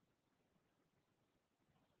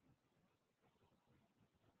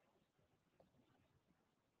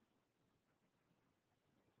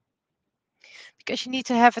 Because you need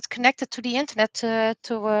to have it connected to the internet to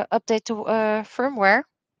update the firmware,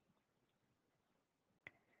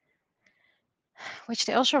 which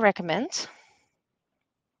they also recommend.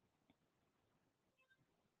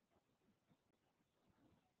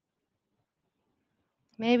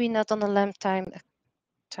 Maybe not on the lamp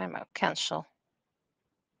timeout. Cancel.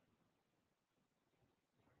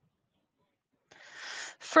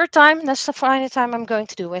 Third time, that's the final time I'm going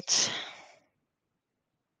to do it.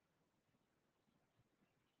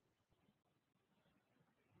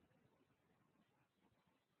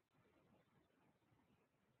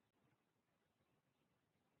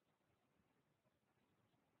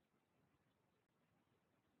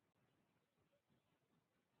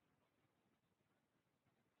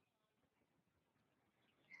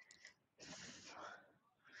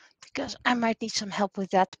 Because I might need some help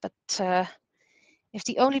with that, but if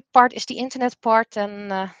the only part is the internet part,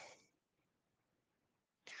 then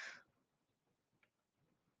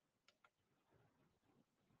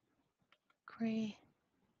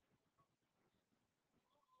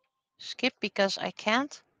skip because I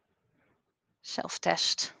can't.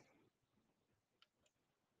 Self-test.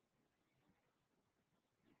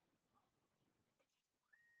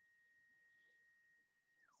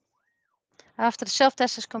 After the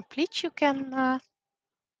self-test is complete, you can...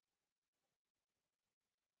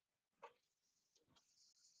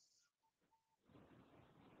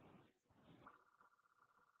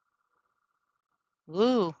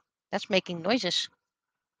 Ooh, that's making noises.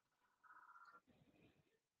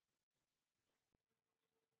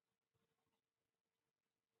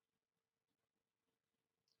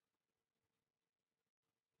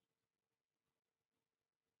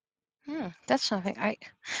 That's something I...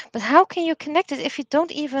 But how can you connect it if you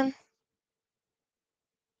don't even...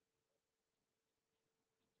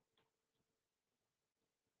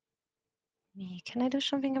 Can I do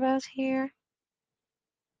something about here?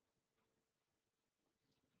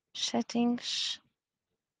 Settings.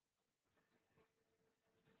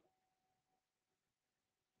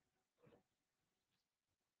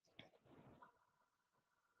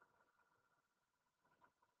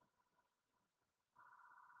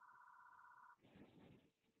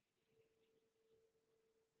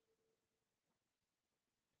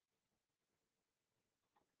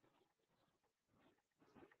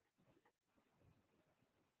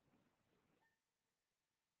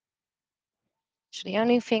 So the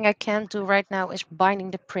only thing I can't do right now is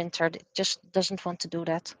binding the printer. It just doesn't want to do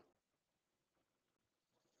that.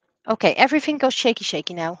 Okay, everything goes shaky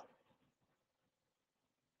shaky now.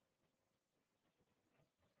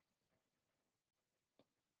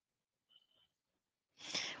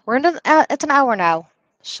 We're at an hour now.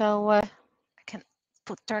 So I can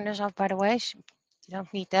turn this off, by the way. So you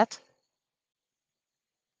don't need that.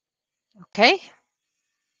 Okay.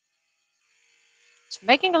 It's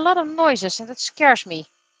making a lot of noises and that scares me.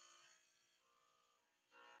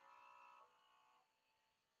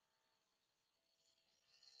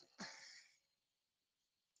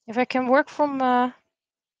 If I can work from okay,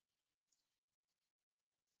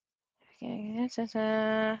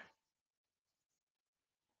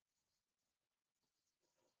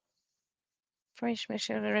 Freeze, make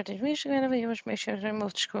sure the red is music and we must make sure to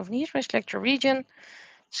remove the screw of knees, select your region,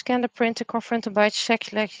 scan the printer, confirm the byte,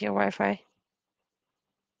 select your Wi-Fi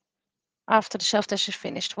after the self-test is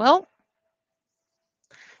finished. Well,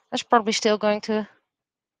 that's probably still going to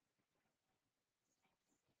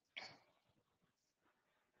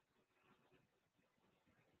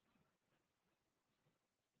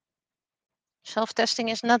self-testing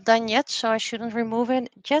is not done yet, so I shouldn't remove it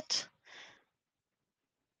yet.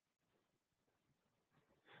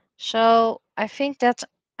 So I think that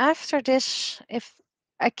after this, if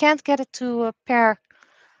I can't get it to pair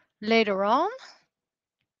later on,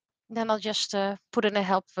 then I'll just put in a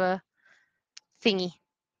help thingy.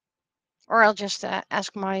 Or I'll just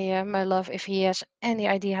ask my my love if he has any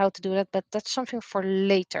idea how to do that, but that's something for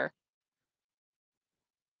later.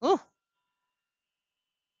 Oh,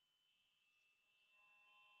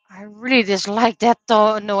 I really dislike that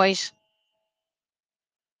noise.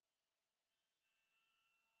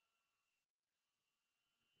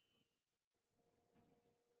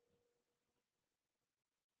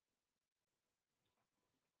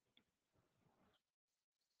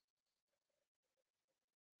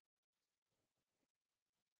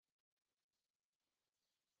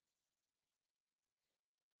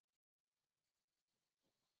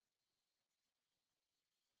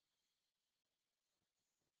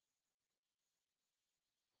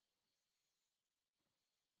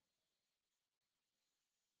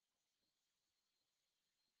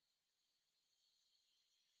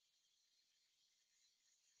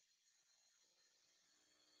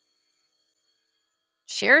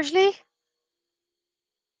 Seriously?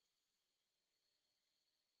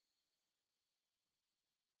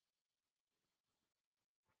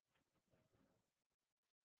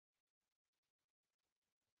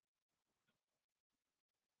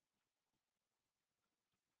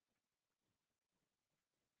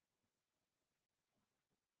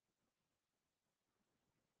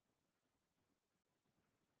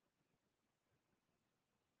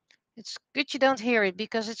 It's good you don't hear it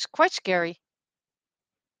because it's quite scary.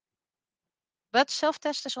 But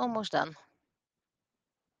self-test is almost done.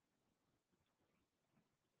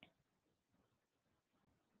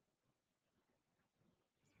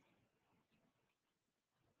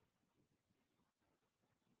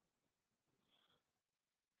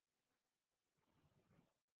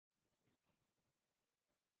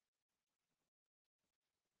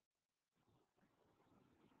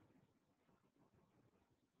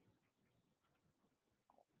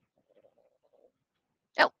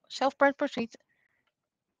 Oh, self-print proceed.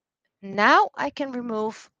 Now I can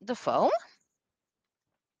remove the phone.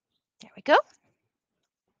 There we go.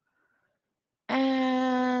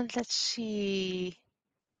 And let's see.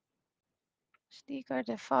 SD card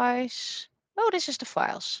device. Oh, this is the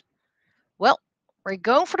files. Well, we're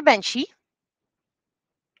going for the Banshee.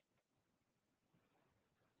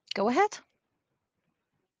 Go ahead.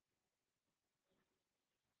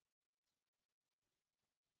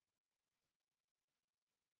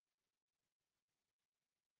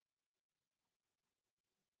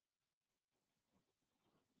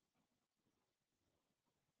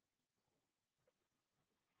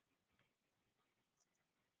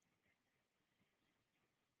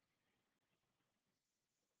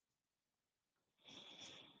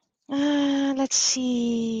 Let's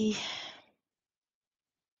see.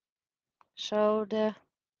 So the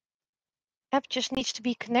App just needs to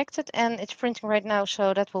be connected and it's printing right now,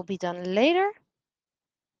 so that will be done later.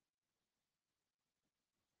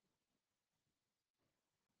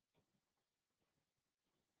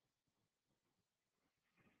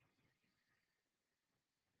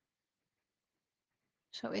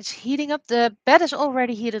 So it's heating up. The bed is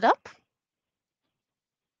already heated up.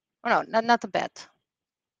 Oh no, not the bed.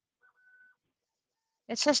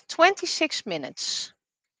 It says 26 minutes.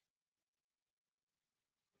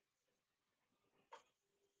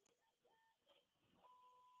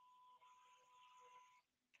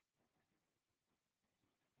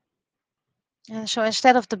 And so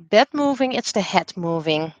instead of the bed moving, it's the head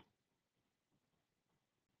moving.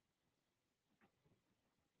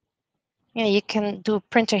 Yeah, you can do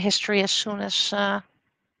printer history as soon as...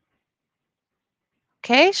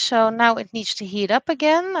 Okay, so now it needs to heat up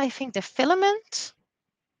again. I think the filament.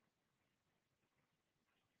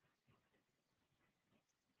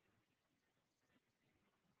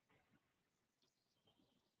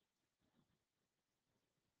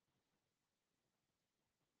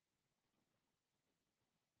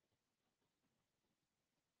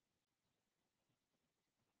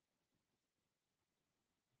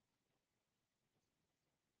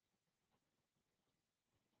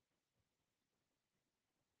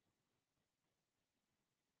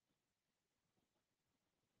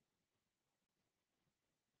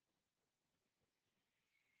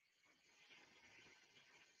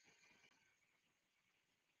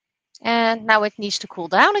 And now it needs to cool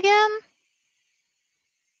down again.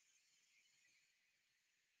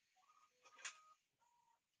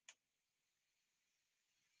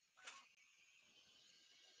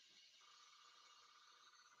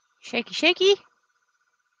 Shaky, shaky.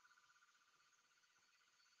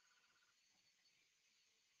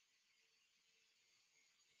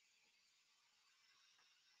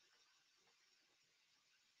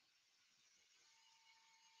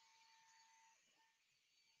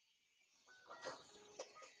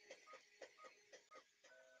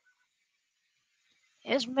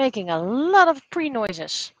 It's making a lot of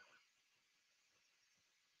pre-noises.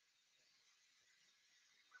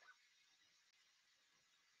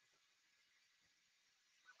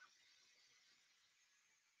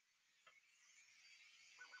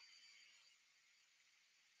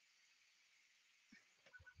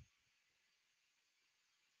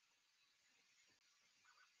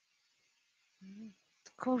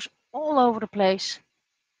 It goes all over the place.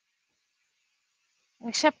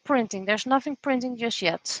 Except printing. There's nothing printing just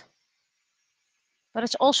yet. But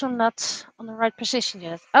it's also not on the right position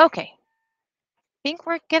yet. Okay. Think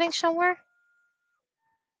we're getting somewhere?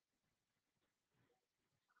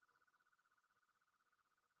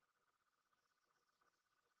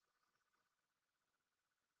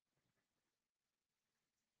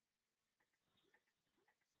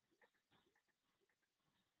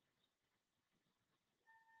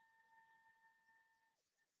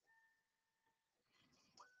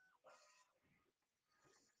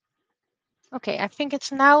 Okay, I think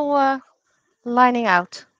it's now lining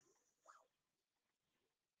out.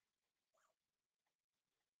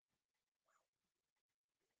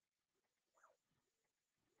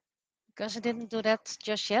 Because I didn't do that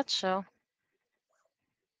just yet, so...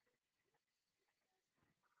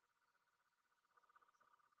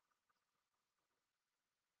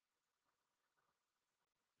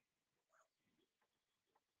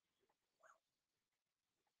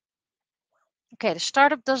 Okay, the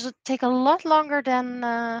startup does it take a lot longer than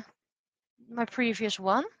my previous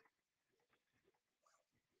one.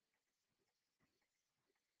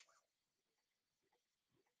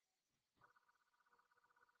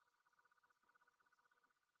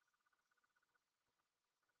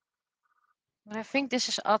 But I think this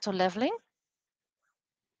is auto leveling.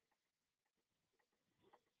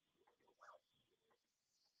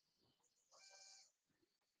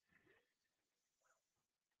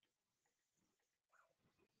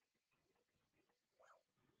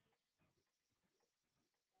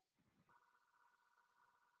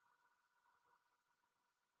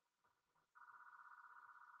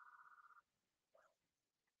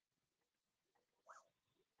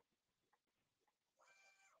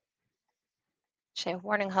 Say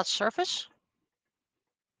warning hot surface.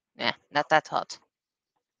 Yeah, not that hot.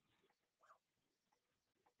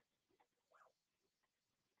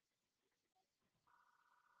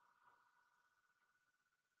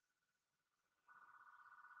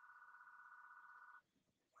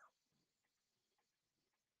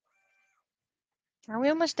 Are we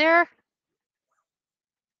almost there?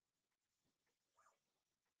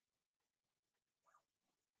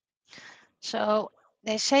 So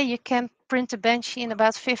they say you can print a Banshee in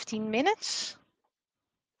about 15 minutes.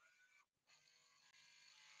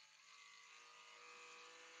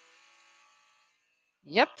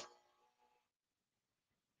 Yep.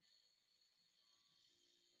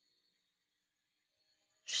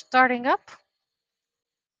 Starting up.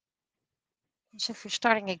 As if you're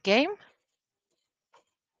starting a game.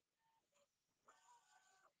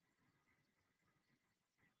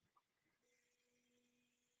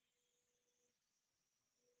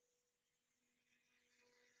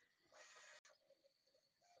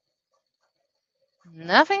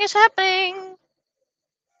 Nothing is happening.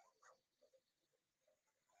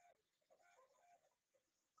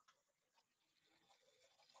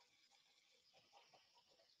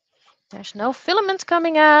 There's no filament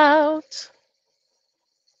coming out.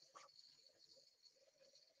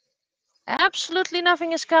 Absolutely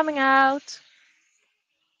nothing is coming out.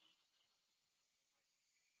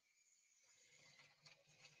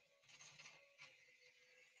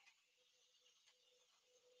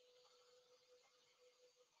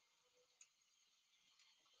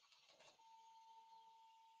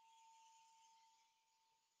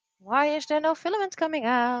 Why is there no filament coming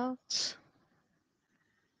out?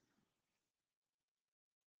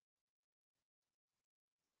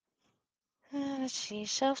 Let's see.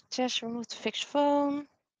 Self-test, remove the fixed phone.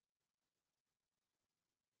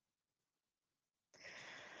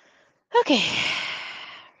 Okay.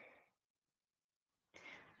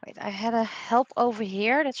 Wait, I had a help over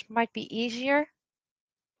here. That might be easier.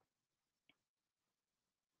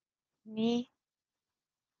 Me.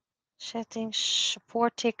 Settings,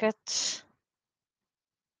 support ticket,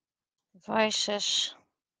 devices,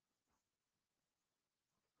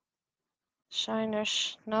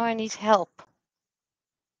 signers. Now I need help.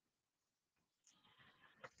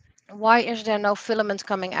 Why is there no filament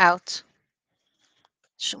coming out?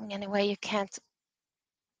 Assuming anyway you can't.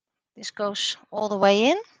 This goes all the way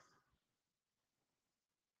in.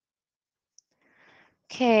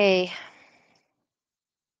 Okay.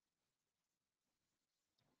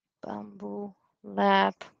 Bambu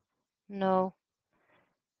Lab. No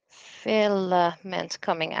filament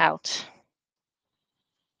coming out.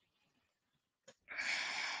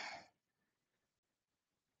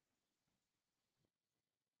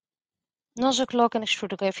 Nozzle clock and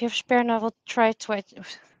extruder. Okay, if you have a spare nozzle, try it.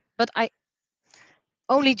 But I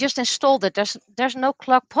only just installed it. There's no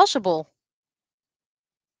clock possible.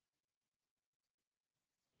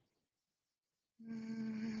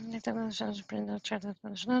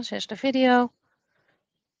 Here's the video. I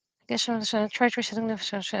guess I'm going to try resetting the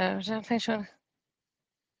so.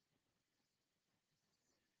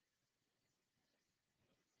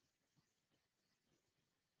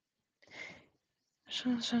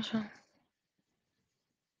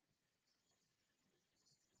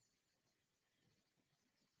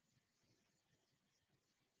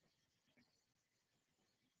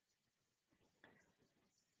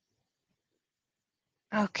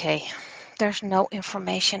 Okay, there's no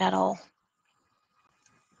information at all.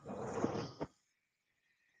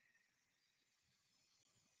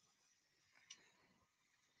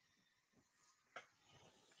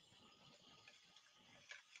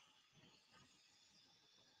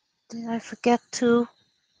 Did I forget to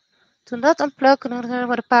not unplug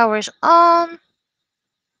when the power is on?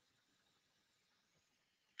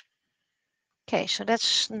 Okay, so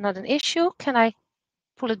that's not an issue. Can I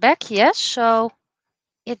pull it back? Yes, so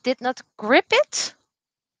it did not grip it.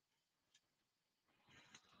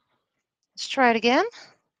 Let's try it again.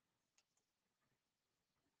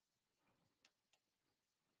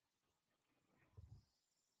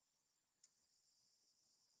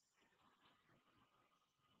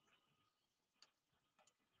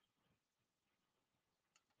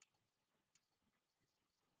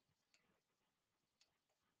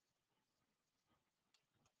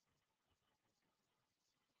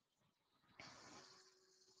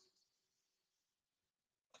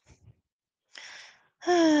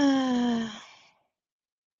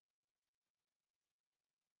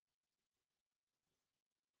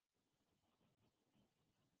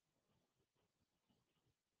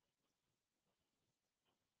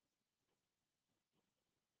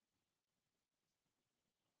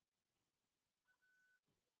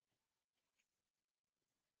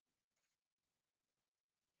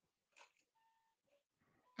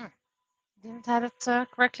 Didn't have it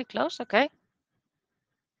correctly closed. Okay.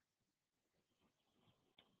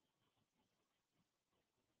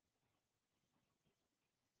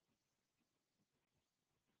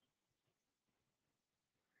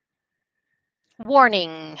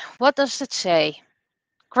 Warning. What does it say?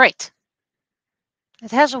 Great. It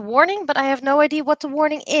has a warning, but I have no idea what the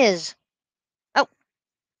warning is. Oh.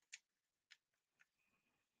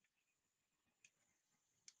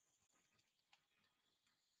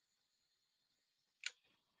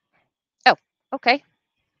 Oh, okay.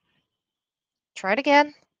 Try it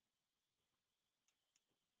again.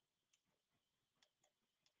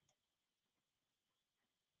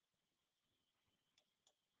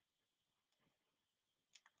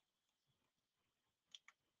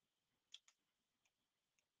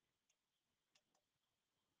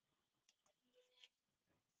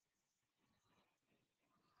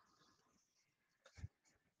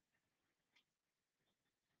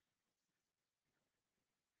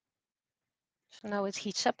 So now it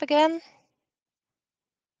heats up again.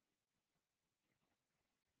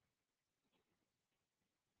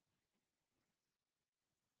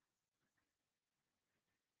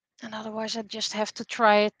 And otherwise I just have to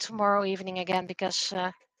try it tomorrow evening again because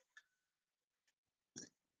I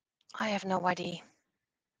have no idea.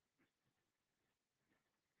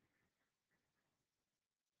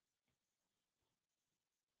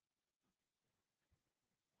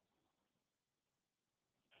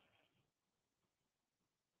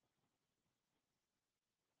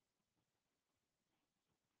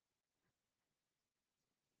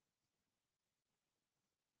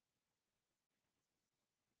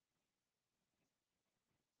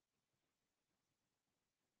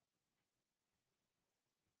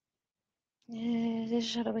 This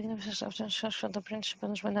is how the beginning of the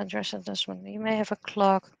principles when addressed at this one. You may have a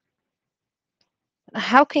clock.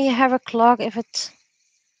 How can you have a clock if it...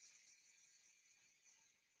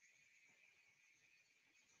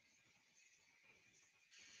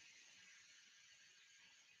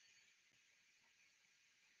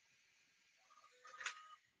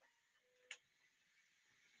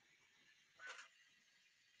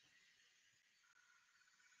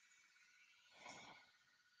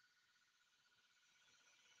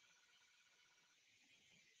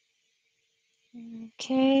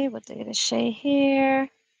 Okay, what did it say here?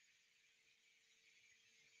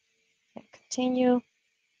 Yeah, continue.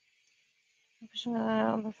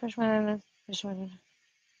 On the first one, this one.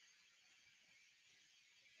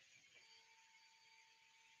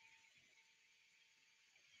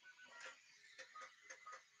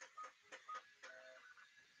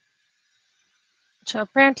 So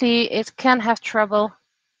apparently it can have trouble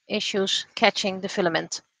issues catching the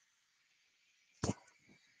filament.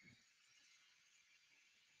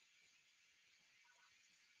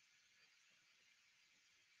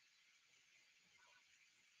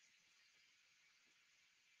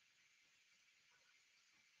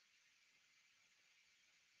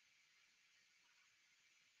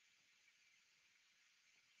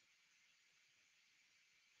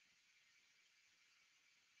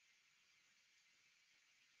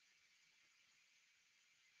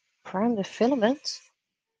 Prime the filament?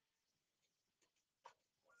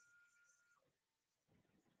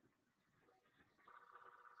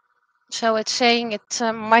 So it's saying it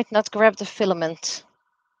might not grab the filament.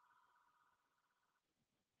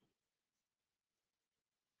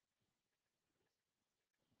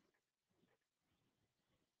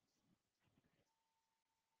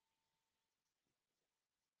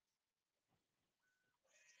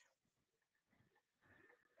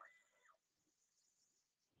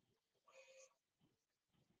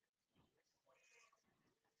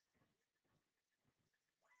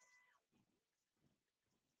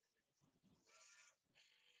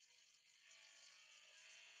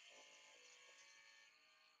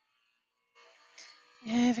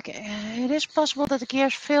 It is possible that the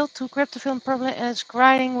gears failed to grab the film properly and it's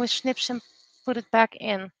grinding with snips and put it back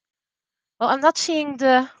in. Well, I'm not seeing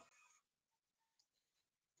the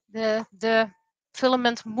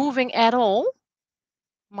filament moving at all.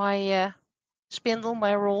 My spindle,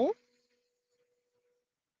 my roll.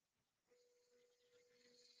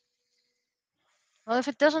 Well, if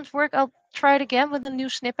it doesn't work, I'll try it again with a new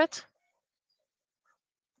snippet.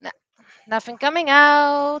 No, nothing coming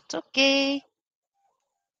out. Okay.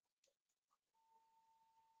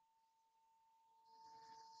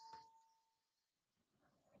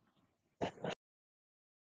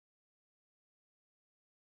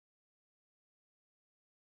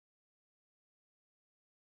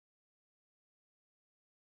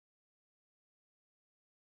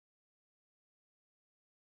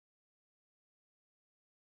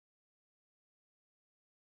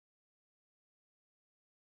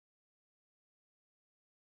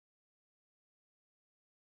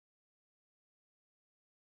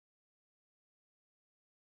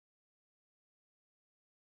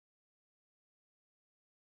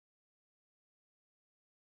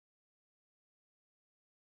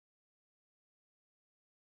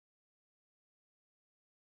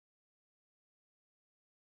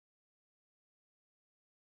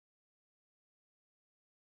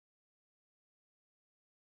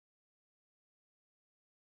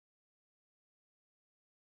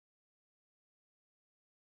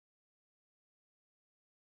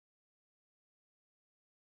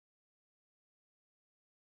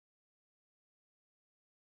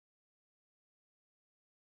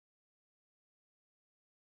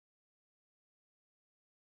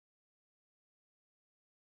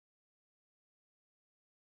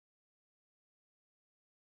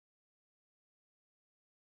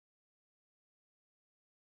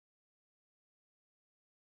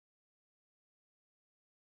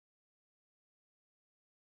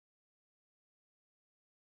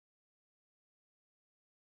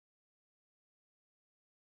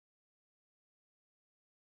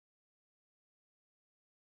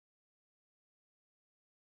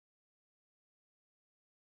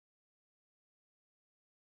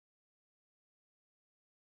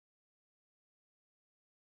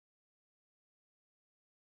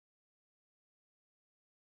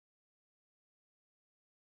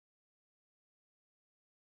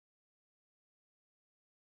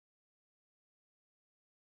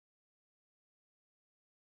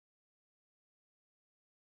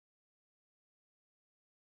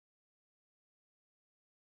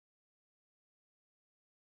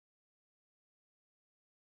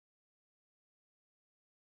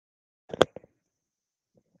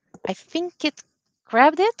 I think it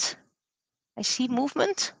grabbed it. I see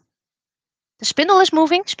movement. The spindle is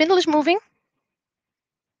moving. Spindle is moving.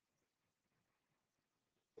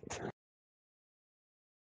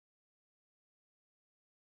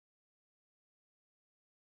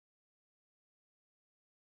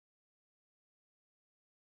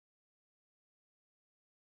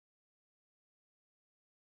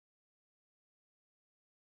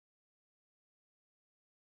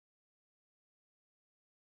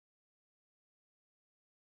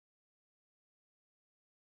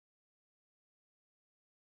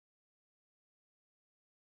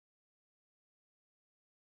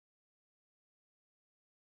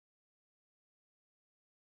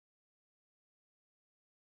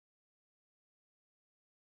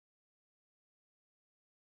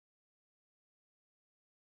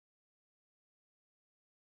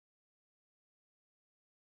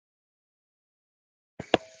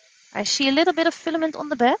 I see a little bit of filament on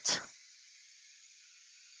the bed.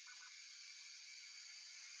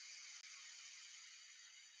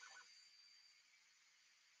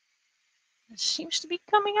 It seems to be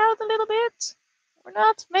coming out a little bit. Or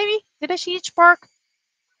not, maybe. Did I see it spark?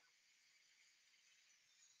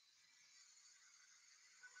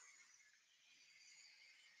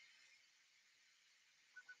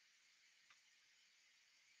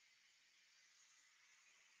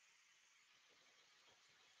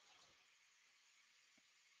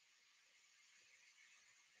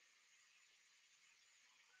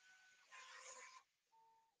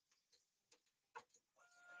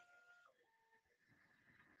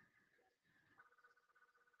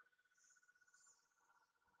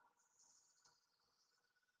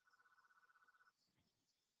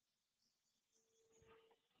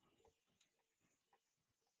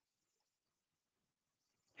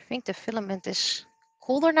 I think the filament is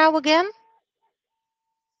colder now again.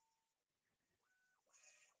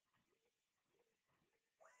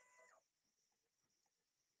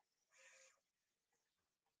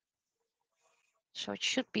 So it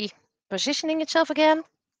should be positioning itself again.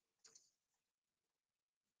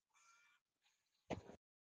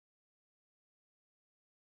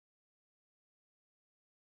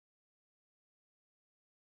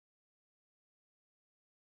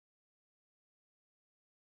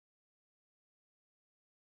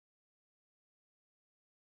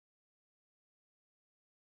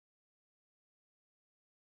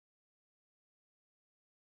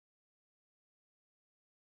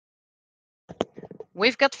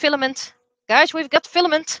 We've got filament. Guys, we've got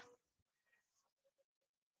filament.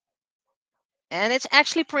 And it's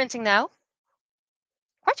actually printing now.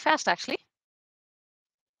 Quite fast, actually.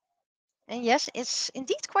 And yes, it's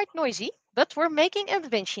indeed quite noisy, but we're making a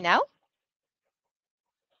Vinci now.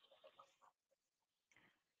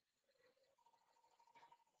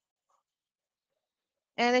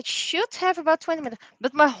 And it should have about 20 minutes.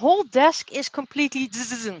 But my whole desk is completely...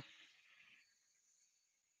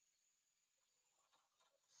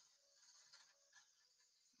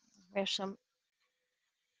 There's some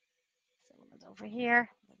filament over here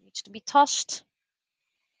that needs to be tossed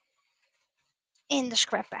in the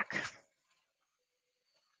scrap bag.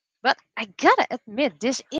 But I gotta admit,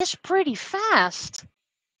 this is pretty fast.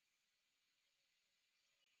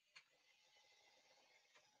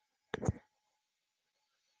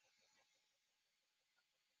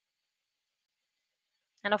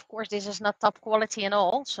 And of course, this is not top quality at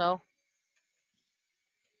all, so...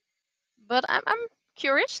 But I'm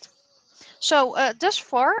curious. So thus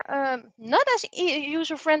far, not as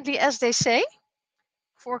user-friendly as they say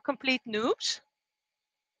for complete noobs.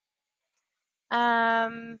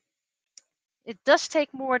 It does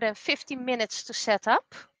take more than 50 minutes to set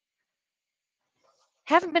up.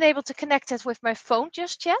 Haven't been able to connect it with my phone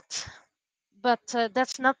just yet, but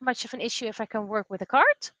that's not much of an issue if I can work with a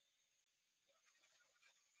card.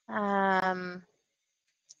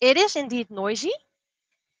 It is indeed noisy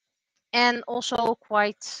and also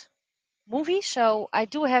quite movie, so I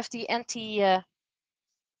do have the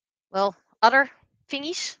other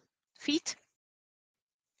thingies, feet.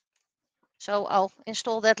 So I'll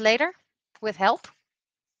install that later with help.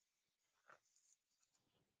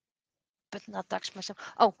 But not dox myself.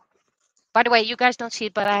 Oh, by the way, you guys don't see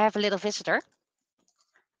it, but I have a little visitor.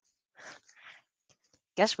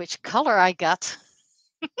 Guess which color I got.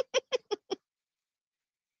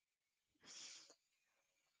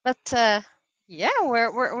 But yeah,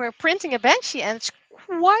 we're printing a Banshee, and it's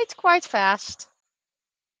quite fast.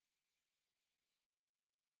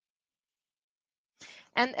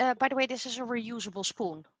 And by the way, this is a reusable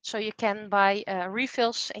spoon, so you can buy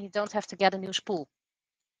refills, and you don't have to get a new spool.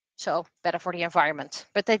 So better for the environment.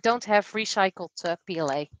 But they don't have recycled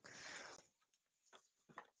PLA.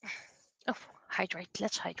 hydrate.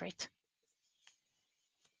 Let's hydrate.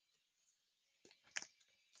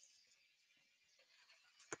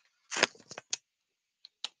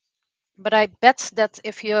 But I bet that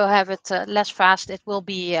if you have it less fast, it will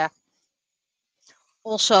be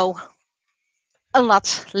also a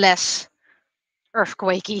lot less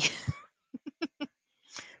earthquakey.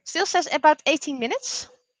 Still says about 18 minutes.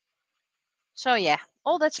 So yeah,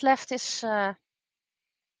 all that's left is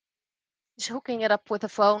hooking it up with the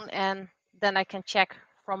phone, and then I can check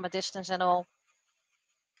from a distance and all.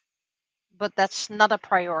 But that's not a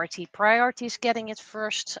priority. Priority is getting it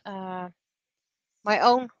first. My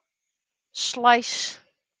own slice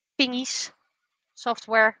pingies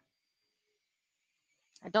software.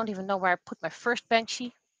 I don't even know where I put my first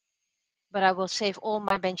Banshee, but I will save all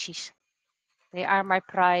my Banshees. They are my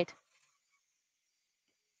pride.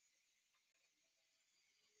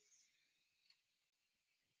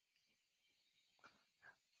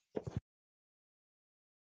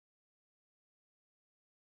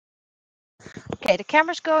 Okay, the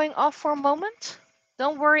camera's going off for a moment.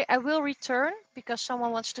 Don't worry, I will return because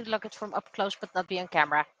someone wants to look at it from up close but not be on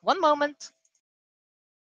camera. One moment.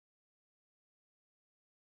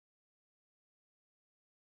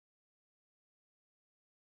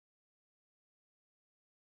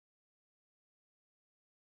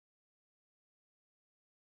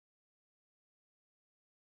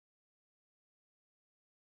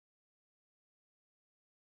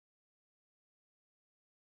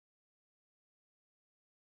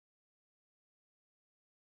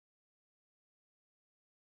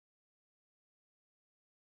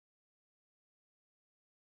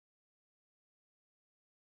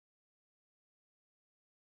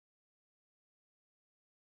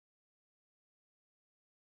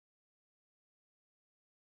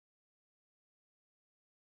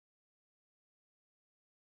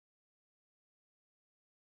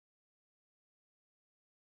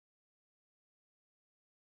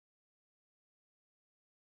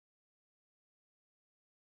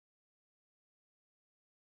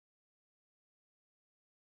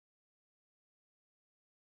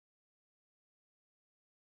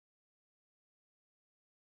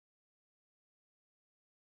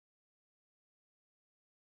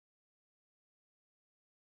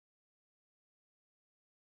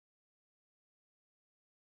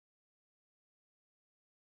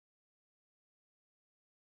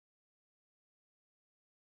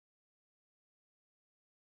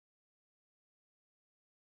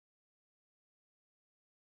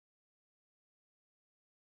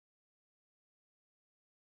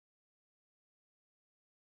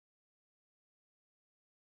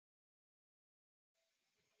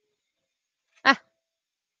 Ah,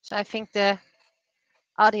 so I think the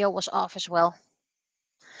audio was off as well.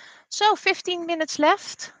 So 15 minutes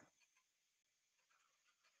left.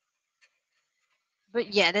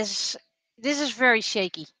 But yeah, this is very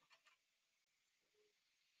shaky.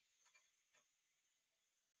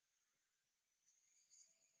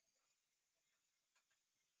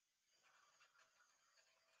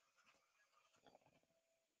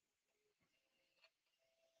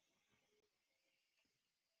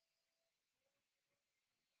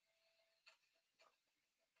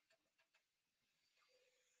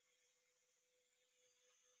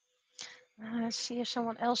 Let's see if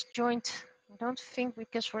someone else joined. I don't think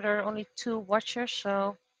because there are only 2 watchers,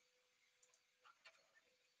 so.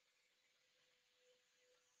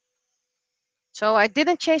 So I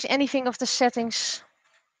didn't change anything of the settings.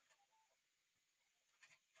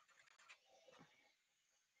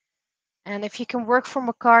 And if you can work from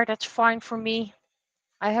a car, that's fine for me.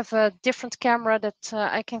 I have a different camera that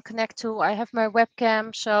I can connect to. I have my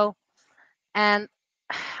webcam, so. And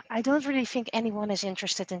I don't really think anyone is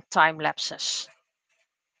interested in time lapses.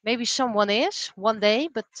 Maybe someone is one day,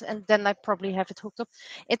 but and then I probably have it hooked up.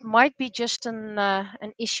 It might be just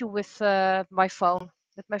an issue with my phone.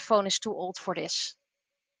 That my phone is too old for this.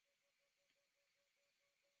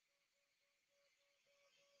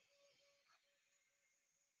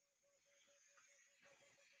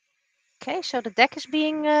 Okay, so the deck is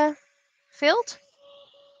being filled.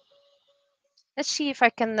 Let's see if I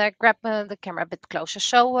can grab the camera a bit closer.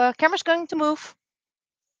 So camera's going to move.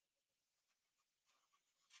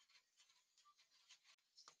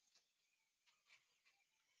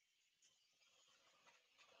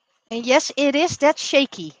 And yes, it is that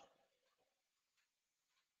shaky.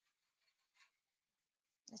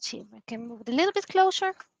 Let's see if I can move it a little bit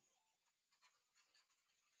closer.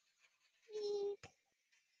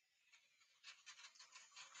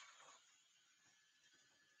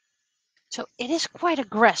 So it is quite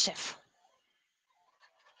aggressive.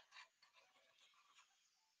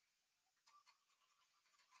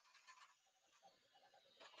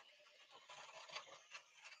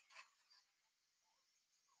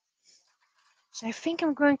 So I think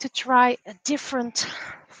I'm going to try a different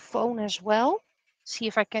phone as well. See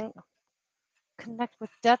if I can connect with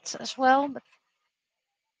that as well. But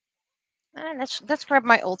let's grab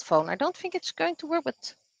my old phone. I don't think it's going to work,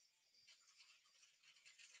 but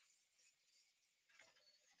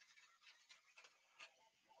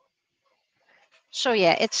so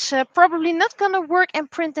yeah, it's probably not gonna work and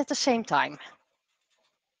print at the same time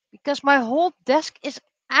because my whole desk is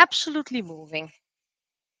absolutely moving.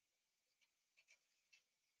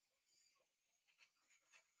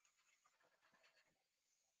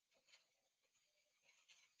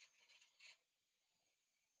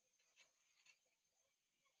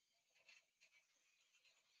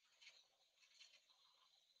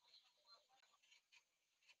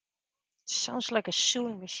 Sounds like a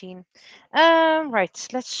sewing machine. Right.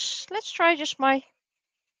 Let's try just my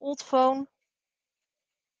old phone.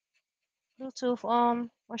 Bluetooth on.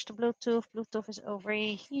 Where's the Bluetooth? Bluetooth is over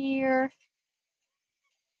here.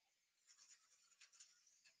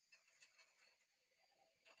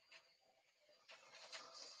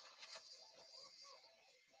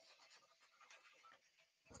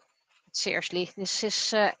 Seriously, this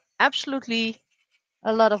is absolutely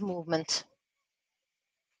a lot of movement.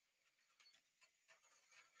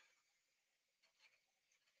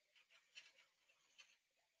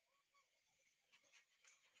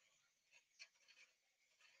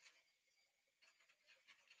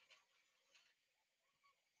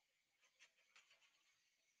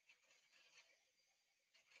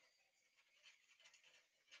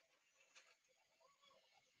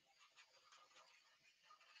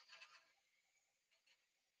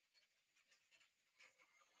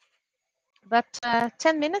 But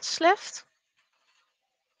 10 minutes left.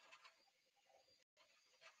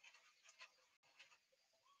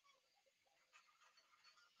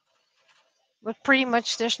 But pretty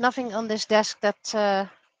much there's nothing on this desk that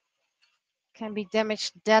can be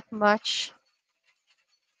damaged that much.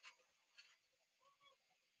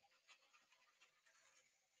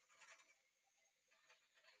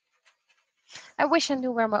 I wish I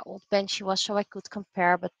knew where my old benchy was so I could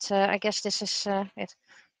compare, but I guess this is it.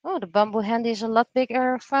 Oh, the Bambu Handy is a lot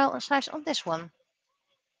bigger file size on this one.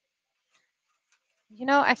 You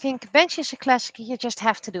know, I think bench is a classic. You just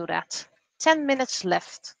have to do that. 10 minutes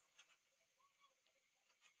left.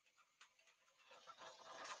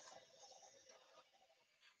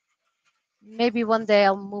 Maybe one day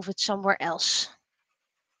I'll move it somewhere else.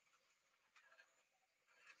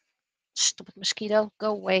 Stupid mosquito,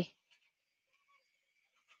 go away.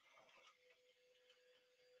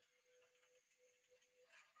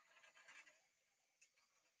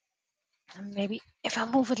 And maybe if I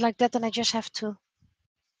move it like that, then I just have to.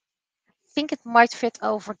 I think it might fit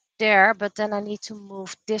over there, but then I need to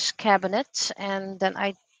move this cabinet, and then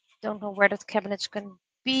I don't know where that cabinet's going to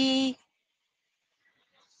be.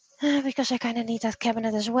 Because I kind of need that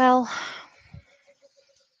cabinet as well.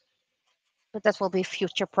 But that will be a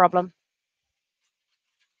future problem.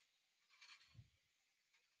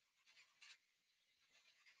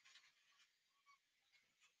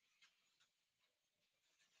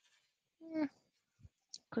 Hmm,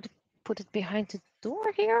 could it put it behind the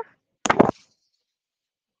door here?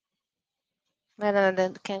 No,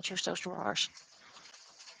 then can't use those drawers.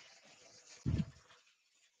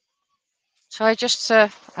 So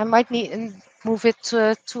I might need and move it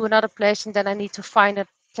to another place, and then I need to find a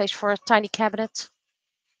place for a tiny cabinet.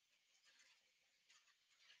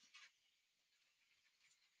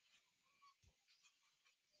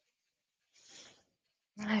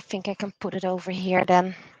 I think I can put it over here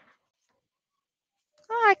then.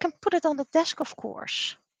 Oh, I can put it on the desk, of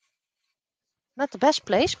course. Not the best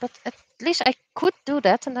place, but at least I could do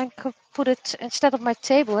that, and I could put it instead of my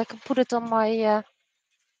table. I could put it on my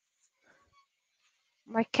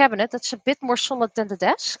cabinet. That's a bit more solid than the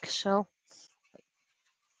desk. So,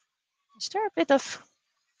 is there a bit of?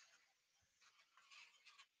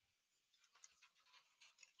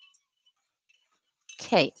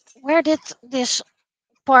 Okay, where did this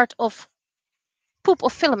part of poop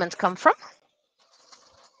of filament come from?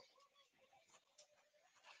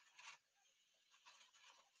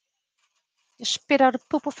 You spit out a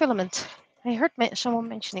poop of filament. I heard someone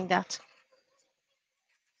mentioning that.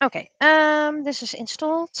 Okay, this is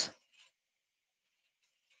installed.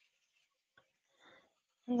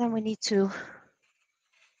 And then we need to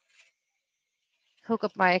hook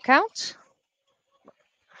up my account.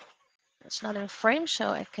 It's not in frame, so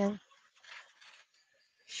I can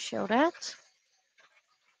show that.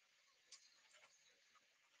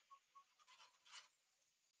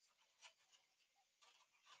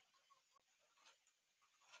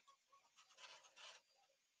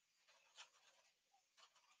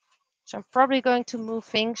 So I'm probably going to move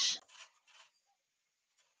things.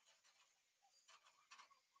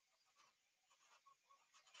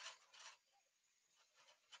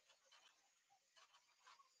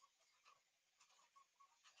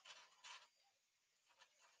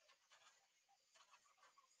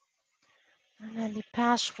 And then the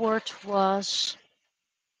password was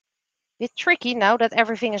a bit tricky now that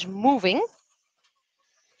everything is moving.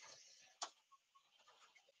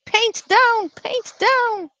 Paint down, paint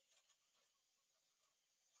down.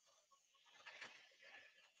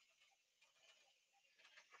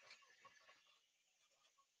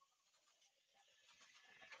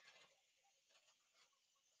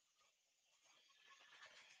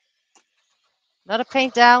 Another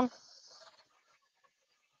paint down.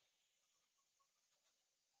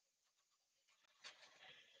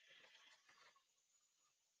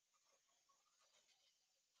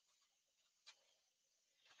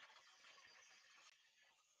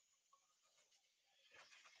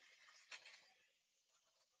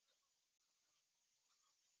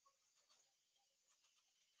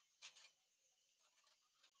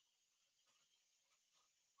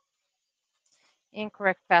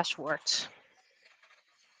 Incorrect password.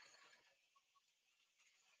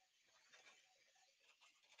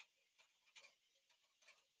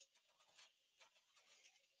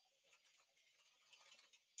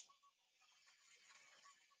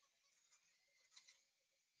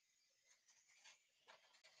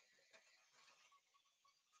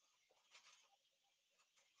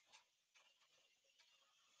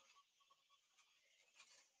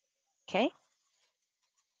 Okay.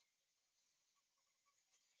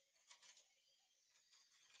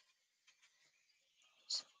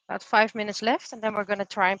 About 5 minutes left, and then we're going to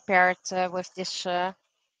try and pair it with this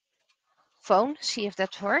phone, see if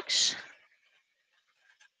that works.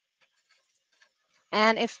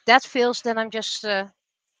 And if that fails, then I'm just going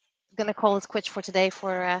to call it quits for today.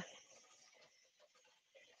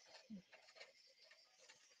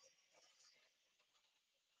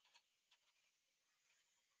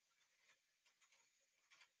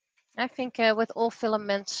 I think with all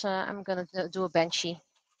filaments, I'm going to do a benchy.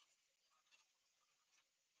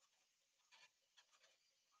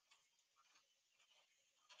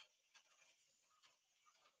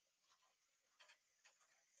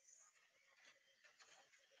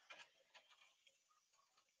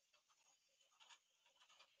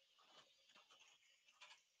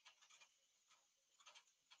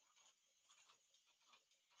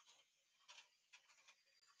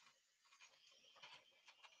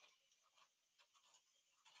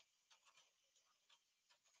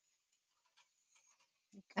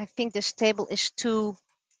 I think this table is too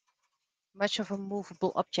much of a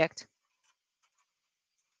movable object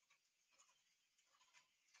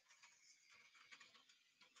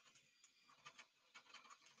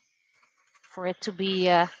for it to be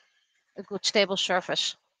a good stable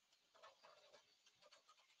surface.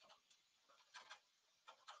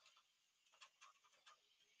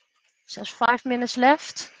 It says 5 minutes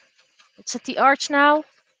left. It's at the arch now.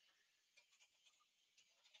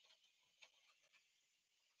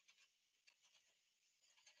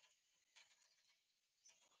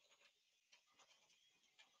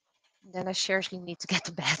 Then I seriously need to get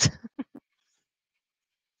to bed.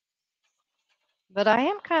 But I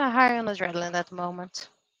am kind of high on adrenaline at the moment.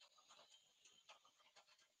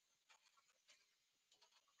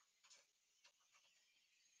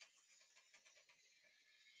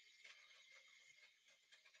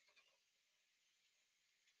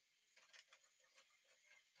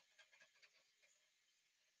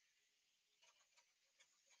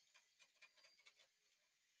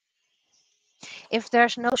 If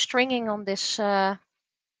there's no stringing on this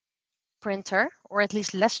printer, or at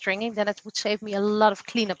least less stringing, then it would save me a lot of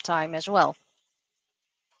cleanup time as well.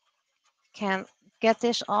 Can get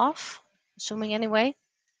this off, assuming anyway.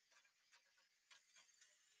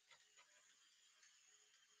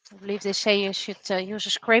 I believe they say you should use a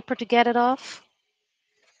scraper to get it off.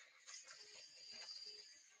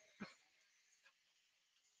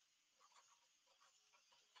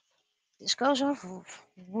 This goes off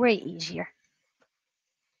way easier.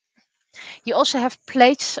 You also have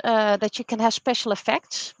plates that you can have special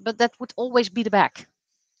effects, but that would always be the back.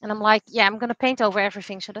 And I'm like, yeah, I'm going to paint over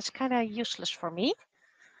everything, so that's kind of useless for me.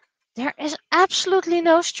 There is absolutely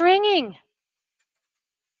no stringing.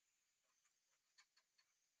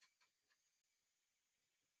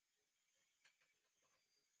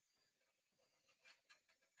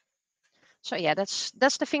 So yeah, that's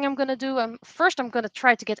the thing I'm going to do. First, I'm going to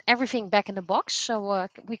try to get everything back in the box so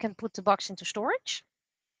we can put the box into storage.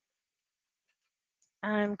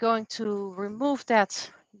 I'm going to remove that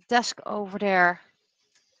desk over there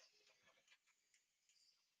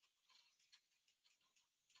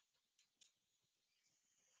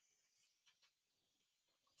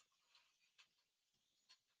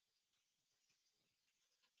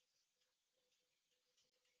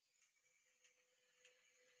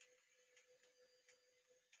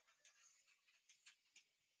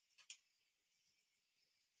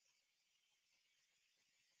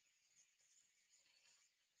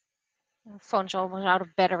The phone's almost out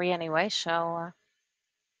of battery anyway, so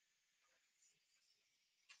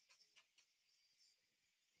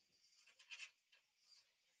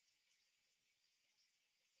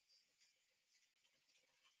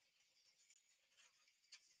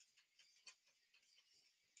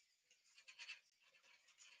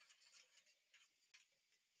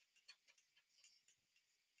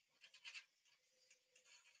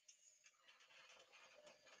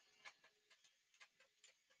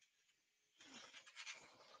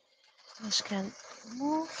this can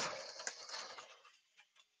move.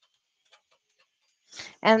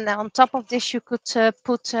 And on top of this, you could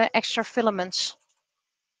put extra filaments.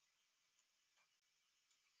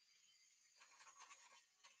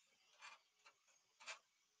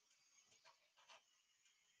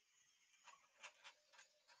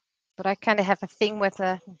 But I kind of have a thing with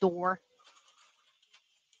a door.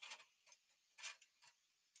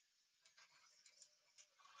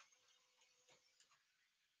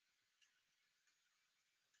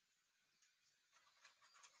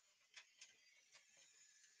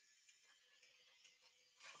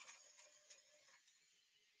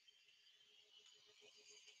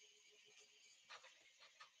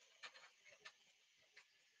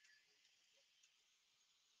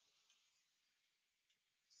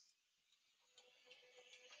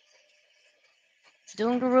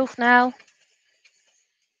 Doing the roof now.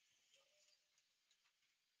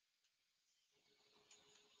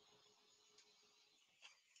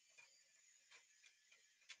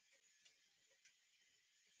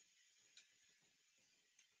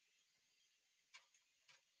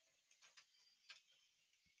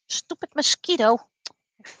 Stupid mosquito.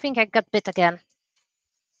 I think I got bit again.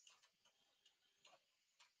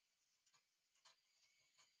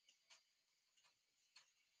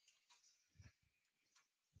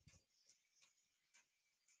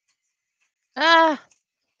 Ah,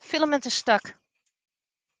 filament is stuck.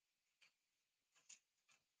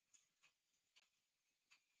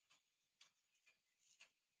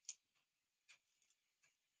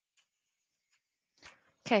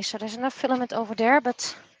 Okay, so there's enough filament over there,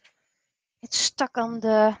 but it's stuck on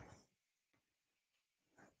the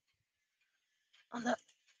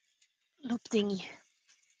loop thingy.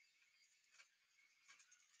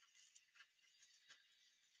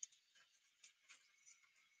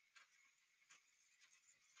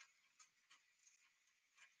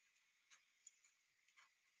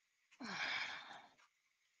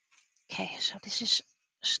 Okay, so this is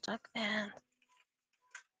stuck and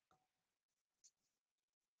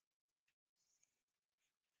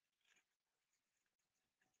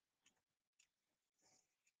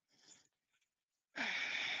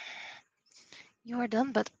you are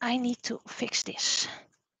done, but I need to fix this.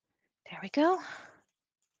 There we go.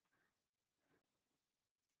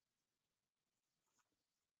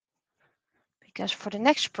 Because for the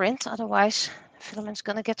next print, otherwise the filament's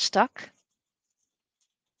gonna get stuck.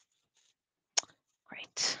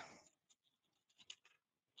 Great.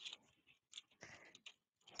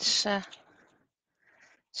 It's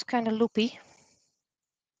kind of loopy.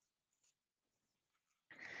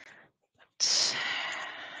 But...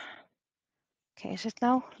 Okay, is it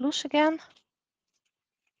now loose again?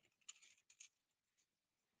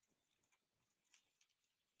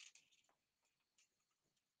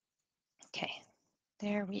 Okay,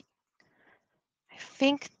 there we. I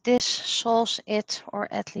think this solves it, or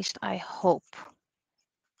at least I hope.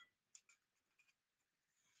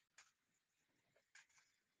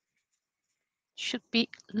 Should be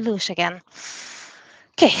loose again.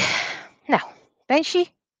 Okay, now Banshee.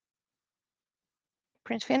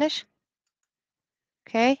 Print finish.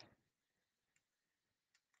 Okay.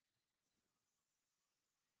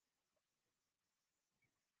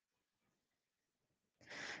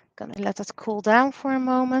 Gonna let it cool down for a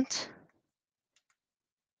moment.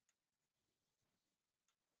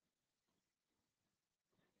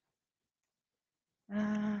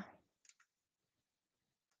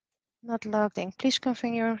 Not logged in. Please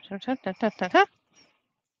confirm your.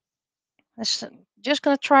 Let's just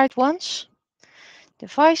gonna try it once.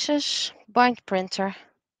 Devices, bind printer.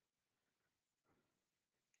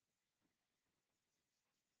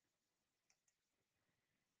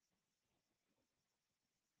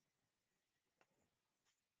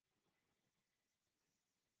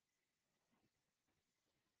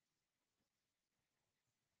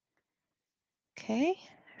 Okay,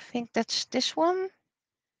 I think that's this one.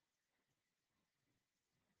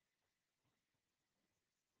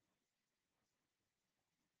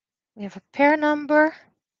 We have a pair number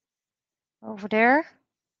over there.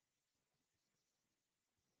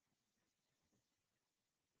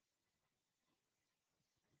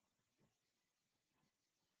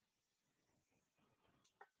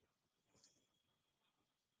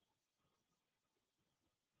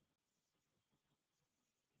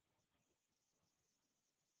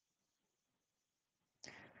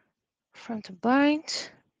 From to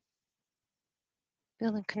bind.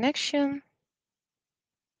 Building connection.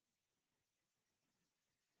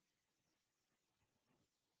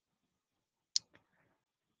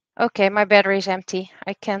 Okay, my battery is empty.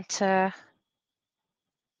 I can't, I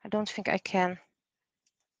don't think I can.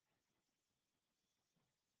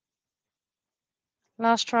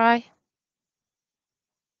 Last try.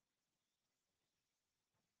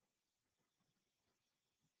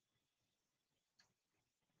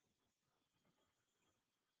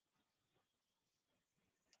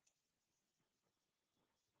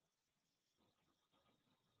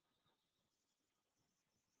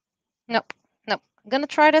 Nope, nope. I'm gonna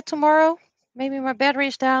try that tomorrow. Maybe my battery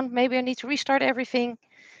is down. Maybe I need to restart everything.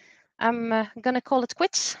 I'm gonna call it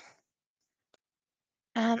quits.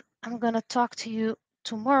 And I'm gonna talk to you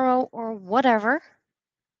tomorrow or whatever.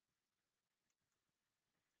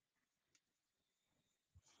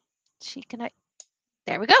 See, can I?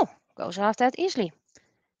 There we go. Goes off that easily.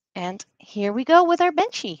 And here we go with our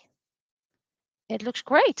benchy. It looks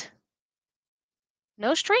great.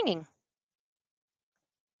 No stringing.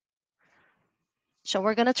 So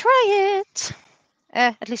we're gonna try it.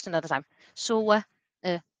 At least another time. So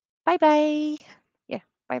bye bye. Yeah,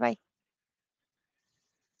 bye bye.